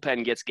whose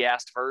bullpen gets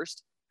gassed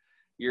first.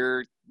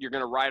 You're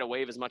going to ride a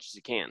wave as much as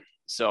you can.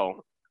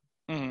 So,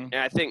 and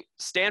I think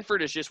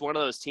Stanford is just one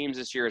of those teams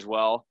this year as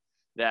well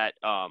that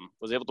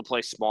was able to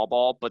play small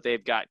ball, but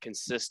they've got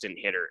consistent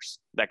hitters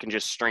that can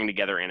just string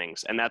together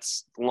innings. And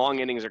long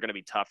innings are going to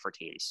be tough for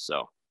teams.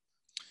 So,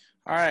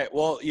 all right.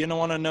 Well, you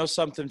want to know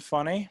something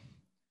funny?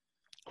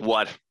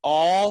 What?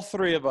 All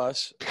three of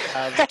us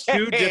have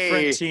two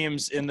different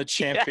teams in the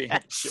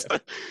championship. Yes.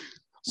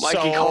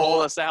 Mikey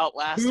called us out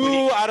last week.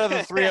 Two out of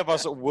the three of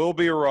us will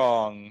be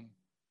wrong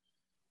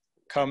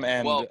come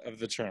end of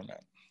the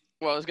tournament.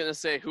 Well, I was going to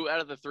say, who out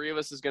of the three of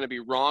us is going to be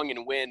wrong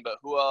and win, but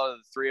who out of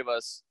the three of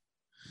us,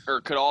 or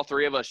could all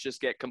three of us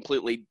just get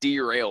completely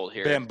derailed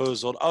here?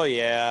 Bamboozled. Oh,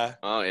 yeah.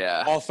 Oh,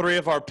 yeah. All three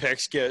of our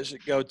picks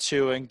go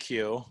 2 and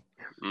Q.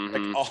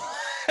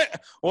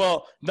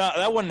 Well, no,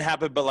 that wouldn't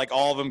happen, but like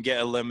all of them get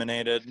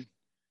eliminated.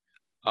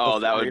 Oh,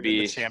 that would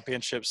be the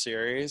championship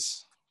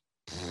series.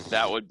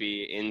 That would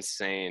be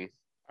insane.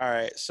 All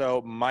right,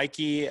 so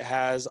Mikey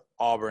has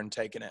Auburn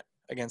taking it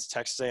against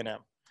Texas A&M.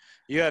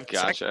 You have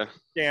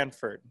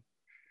Stanford.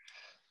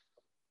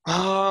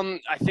 I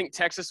think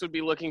Texas would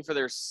be looking for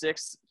their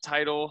 6th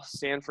title.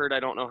 Stanford, I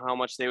don't know how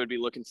much they would be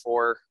looking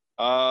for.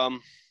 Boy,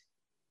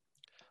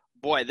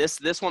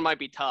 this one might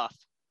be tough.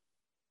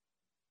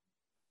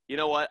 You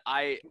know what?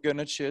 I'm going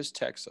to choose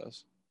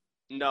Texas.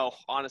 No,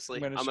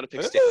 honestly. I'm going to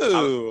pick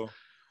Stanford.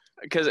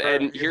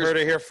 You heard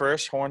it here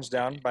first, Horns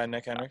Down by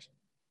Nick Hendricks.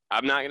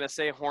 I'm not going to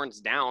say horns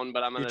down,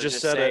 but I'm going to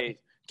just say it.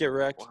 Get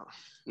wrecked. Well,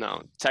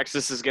 no,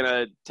 Texas is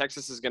gonna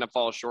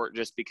fall short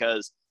just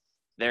because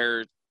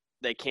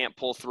they can't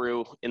pull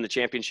through in the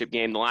championship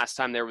game. The last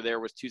time they were there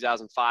was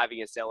 2005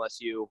 against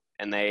LSU,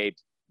 and they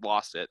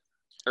lost it.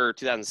 Or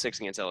 2006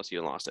 against LSU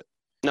and lost it.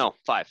 No,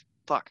 5.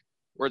 Fuck.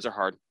 Words are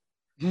hard.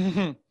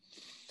 All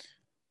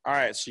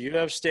right, so you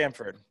have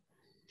Stanford.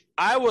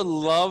 I would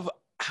love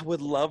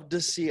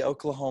to see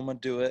Oklahoma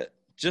do it,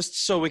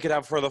 just so we could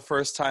have for the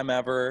first time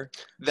ever.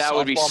 That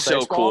would be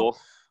so cool.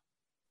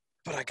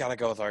 But I gotta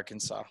go with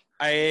Arkansas.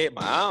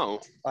 Wow.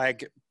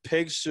 Like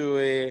Pig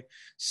Suey.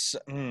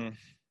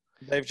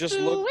 They've just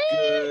looked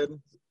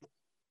good.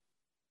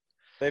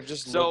 They've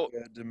just looked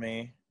good to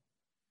me.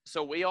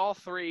 So we all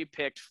three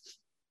picked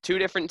 2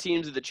 different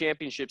teams of the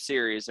championship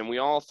series, and we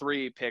all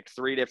three picked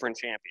 3 different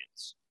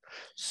champions.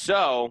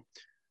 So,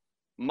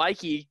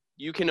 Mikey,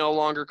 you can no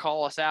longer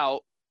call us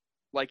out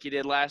like you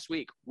did last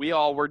week. We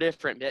all were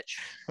different, bitch.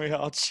 We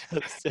all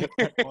chose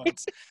different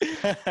ones.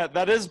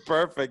 That is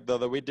perfect, though,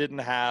 that we didn't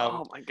have.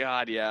 Oh, my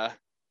God, yeah.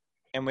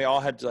 And we all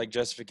had, like,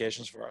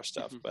 justifications for our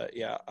stuff. But,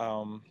 yeah.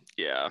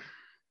 Yeah.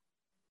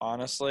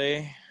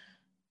 Honestly,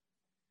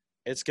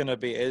 it is going to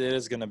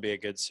be a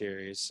good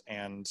series.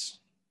 And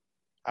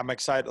I'm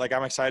excited. Like,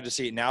 I'm excited to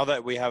see now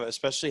that we have,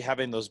 especially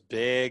having those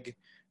big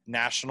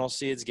national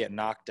seeds get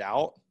knocked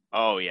out.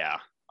 Oh, yeah.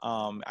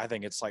 I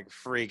think it's like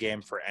free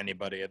game for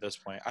anybody at this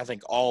point. I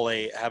think all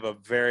 8 have a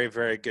very,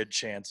 very good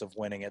chance of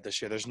winning it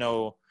this year. There's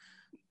no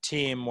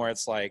team where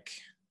it's like,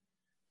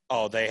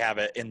 oh, they have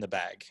it in the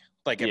bag.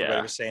 Like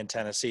everybody was saying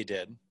Tennessee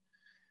did.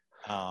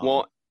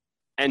 Well,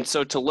 and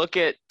so to look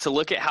at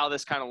how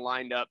this kind of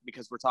lined up,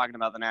 because we're talking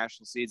about the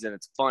national seeds and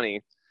it's funny.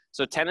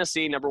 So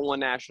Tennessee, number 1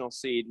 national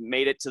seed,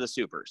 made it to the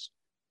Supers.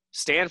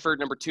 Stanford,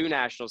 number 2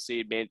 national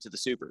seed, made it to the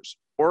Supers.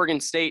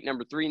 Oregon State,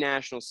 number 3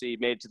 national seed,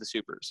 made it to the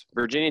Supers.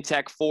 Virginia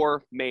Tech,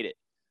 4, made it.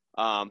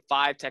 5,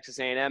 Texas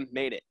A&M,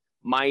 made it.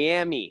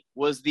 Miami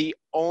was the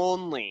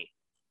only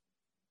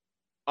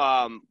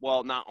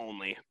not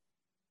only.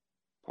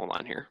 Hold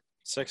on here.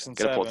 6 and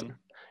 7.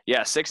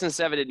 Yeah, 6 and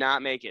 7 did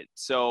not make it.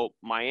 So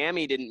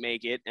Miami didn't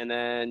make it, and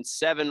then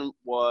 7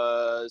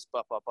 was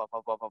let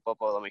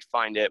me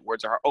find it.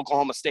 Words are hard.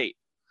 Oklahoma State.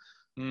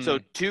 So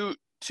two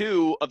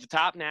of the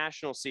top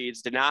national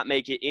seeds did not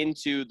make it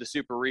into the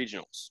Super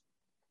Regionals.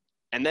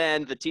 And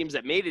then the teams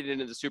that made it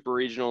into the Super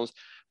Regionals,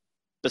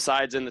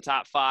 besides in the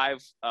top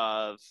 5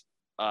 of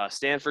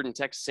Stanford and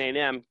Texas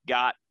A&M,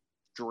 got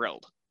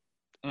drilled.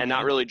 And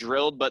not really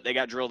drilled, but they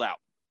got drilled out.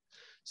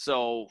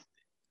 So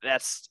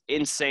that's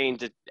insane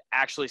to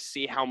actually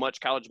see how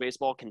much college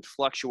baseball can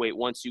fluctuate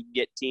once you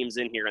get teams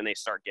in here and they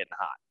start getting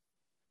hot.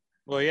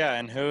 Well, yeah,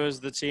 and who is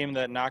the team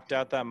that knocked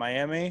out that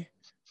Miami?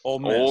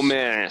 Ole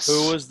Miss.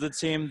 Who was the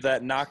team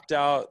that knocked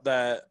out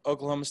that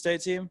Oklahoma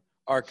State team?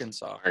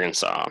 Arkansas.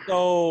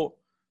 So,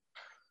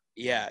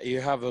 yeah,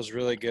 you have those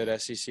really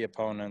good SEC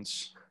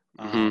opponents.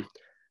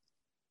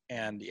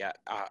 And, yeah,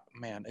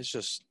 man, it's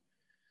just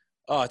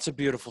 – it's a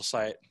beautiful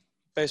sight.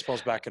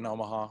 Baseball's back in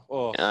Omaha.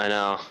 Oh, I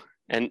know.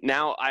 And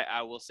now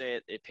I will say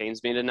it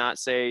pains me to not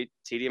say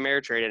TD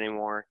Ameritrade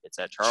anymore. It's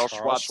at Charles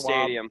Schwab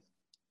Stadium.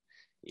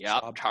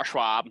 Yep, Charles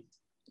Schwab.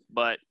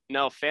 But,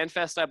 no,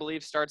 FanFest, I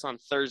believe, starts on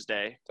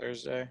Thursday.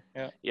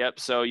 Yeah. Yep,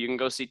 so you can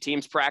go see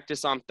teams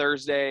practice on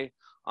Thursday.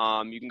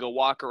 You can go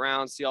walk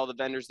around, see all the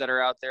vendors that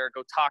are out there,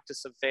 go talk to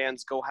some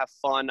fans, go have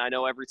fun. I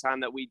know every time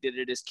that we did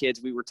it as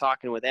kids, we were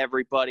talking with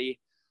everybody.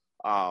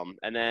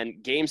 And then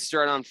games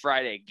start on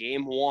Friday.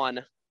 Game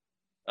 1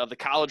 of the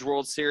College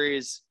World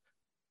Series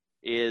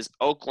is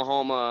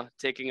Oklahoma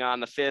taking on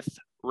the 5th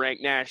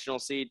ranked national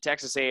seed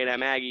Texas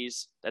A&M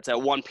Aggies. That's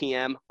at 1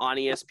 p.m. on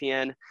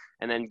ESPN.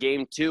 And then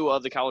game 2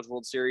 of the College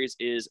World Series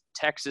is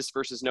Texas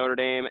versus Notre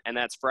Dame, and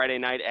that's Friday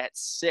night at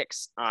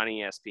 6 on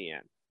ESPN.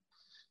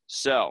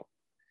 So,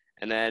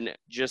 and then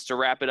just to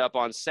wrap it up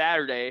on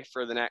Saturday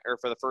for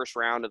the first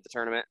round of the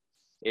tournament,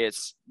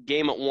 it's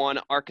game at 1,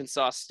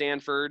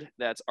 Arkansas-Stanford.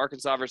 That's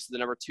Arkansas versus the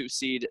number 2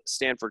 seed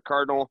Stanford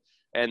Cardinal.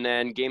 And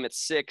then game at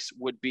 6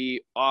 would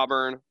be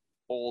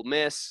Auburn-Ole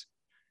Miss.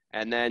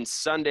 And then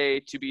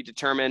Sunday to be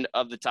determined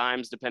of the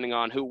times, depending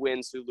on who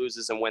wins, who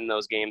loses, and when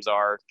those games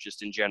are,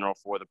 just in general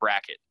for the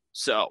bracket.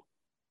 So,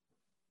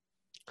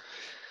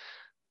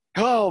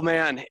 oh,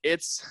 man,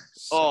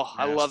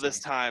 I love this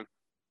time.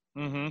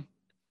 Mm-hmm.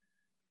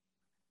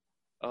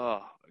 Oh,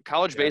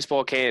 college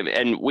baseball came,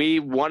 and we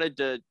wanted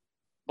to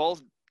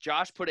both –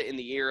 Josh put it in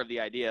the ear of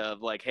the idea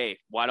of, like, hey,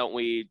 why don't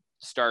we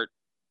start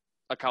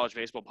a college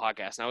baseball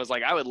podcast? And I was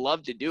like, I would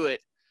love to do it.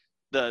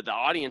 The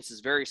audience is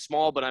very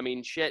small, but I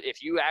mean, shit,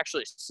 if you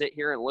actually sit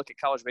here and look at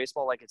college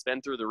baseball like it's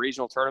been through the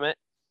regional tournament,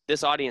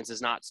 this audience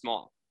is not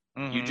small.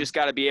 Mm-hmm. You just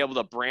got to be able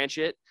to branch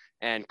it,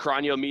 and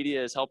Cronio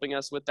Media is helping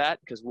us with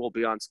that because we'll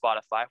be on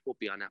Spotify, we'll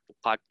be on Apple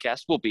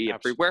Podcasts, we'll be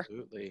everywhere.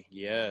 Absolutely,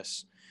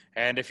 yes.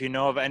 And if you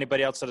know of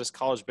anybody else that is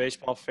college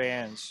baseball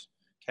fans,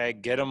 okay,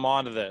 get them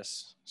onto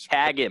this.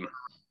 Tag him.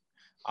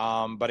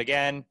 But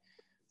again,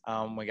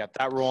 we got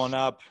that rolling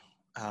up.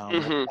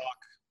 We'll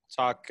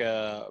talk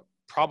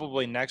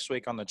probably next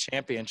week on the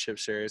championship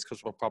series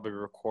because we'll probably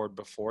record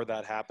before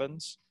that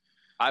happens.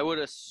 I would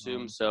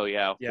assume so,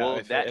 yeah. Yeah, well,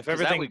 if that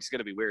week's going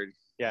to be weird.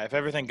 Yeah, if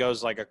everything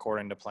goes like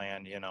according to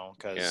plan,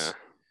 because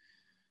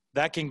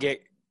that can get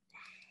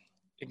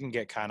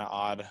kind of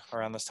odd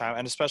around this time,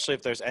 and especially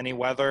if there's any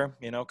weather,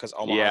 because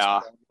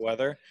Omaha's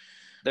weather.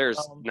 There's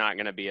not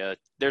going to be a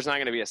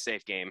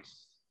safe game.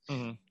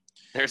 Mm-hmm.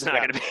 There's not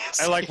going to be.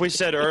 And like we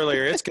said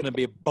earlier, it's going to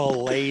be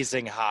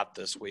blazing hot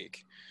this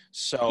week,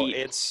 so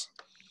it's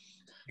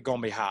going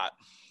to be hot.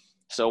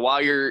 So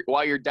while you're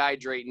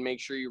dehydrating,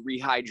 make sure you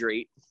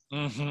rehydrate.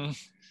 Mm-hmm.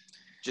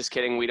 Just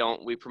kidding.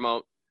 We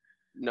promote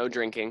no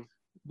drinking.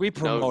 We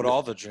promote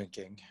all the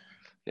drinking.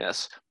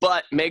 Yes,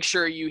 but make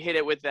sure you hit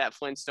it with that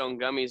Flintstone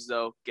gummies,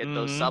 though. Get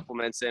those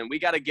supplements in. We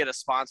got to get a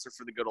sponsor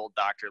for the good old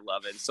Dr.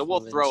 Lovin'. So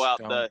we'll throw out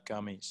the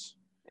gummies.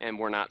 And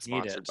we're not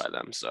sponsored by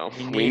them, so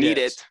we need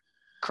it.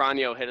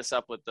 Cronio, hit us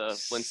up with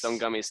the Flintstone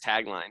gummies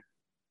tagline.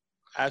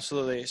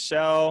 Absolutely.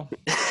 So,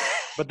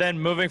 but then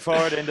moving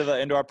forward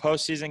into our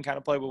postseason kind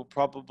of play, we'll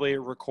probably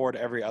record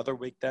every other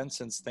week then,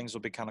 since things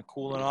will be kind of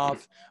cooling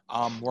off.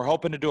 We're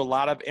hoping to do a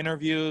lot of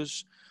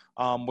interviews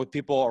with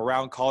people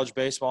around college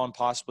baseball and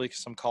possibly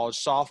some college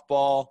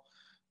softball.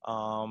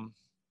 But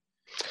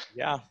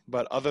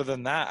other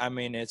than that, I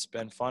mean, it's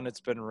been fun. It's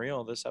been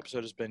real. This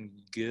episode has been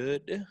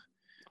good.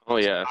 Oh,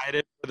 yeah.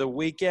 Excited for the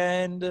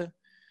weekend.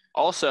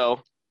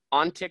 Also,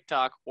 on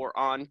TikTok or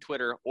on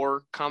Twitter,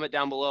 or comment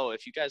down below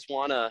if you guys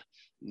want a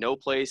No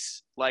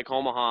Place Like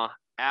Omaha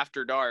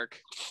after dark.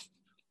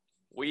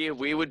 We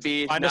would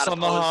be find us on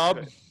the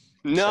hub.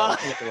 No,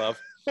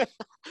 love.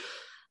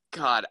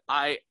 God,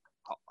 at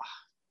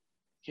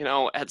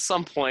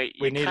some point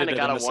you kind of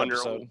gotta wonder.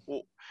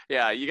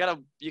 Yeah, you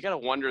gotta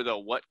wonder though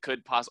what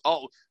could possibly.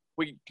 Oh,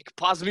 we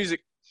pause the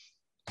music.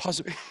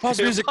 Pause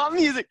music. Pause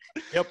music.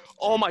 Yep.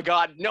 Oh my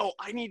God, no!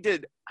 I need to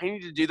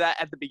do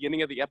that at the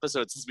beginning of the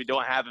episode since we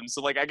don't have him.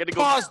 So like, I gotta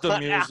go pause the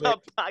music.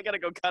 I gotta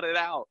go cut it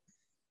out.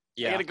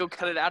 Yeah. I gotta go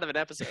cut it out of an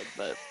episode,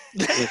 but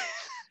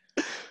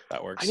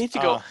that works. I need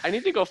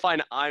to go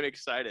find I'm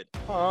excited.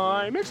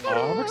 I'm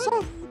excited.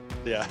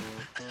 Yeah.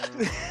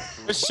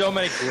 There's so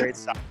many great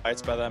sound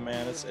bites by that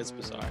man. It's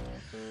bizarre.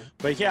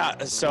 But yeah,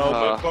 so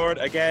moving forward,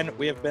 again,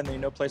 we have been the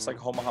No Place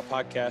Like Omaha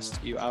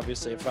podcast. You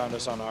obviously have found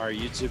us on our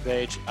YouTube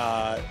page.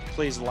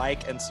 Please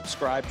like and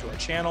subscribe to our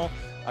channel.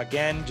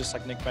 Again, just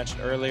like Nick mentioned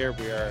earlier,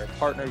 we are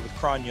partnered with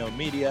Cronio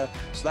Media.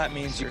 So that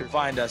means you can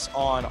find us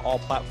on all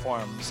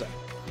platforms,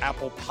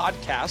 Apple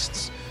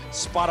Podcasts,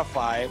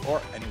 Spotify,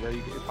 or anywhere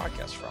you get your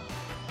podcasts from.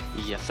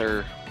 Yes,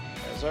 sir.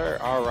 Yes, sir.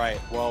 All right.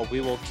 Well,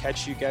 we will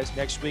catch you guys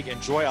next week.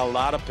 Enjoy a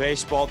lot of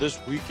baseball this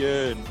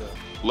weekend.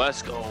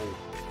 Let's go.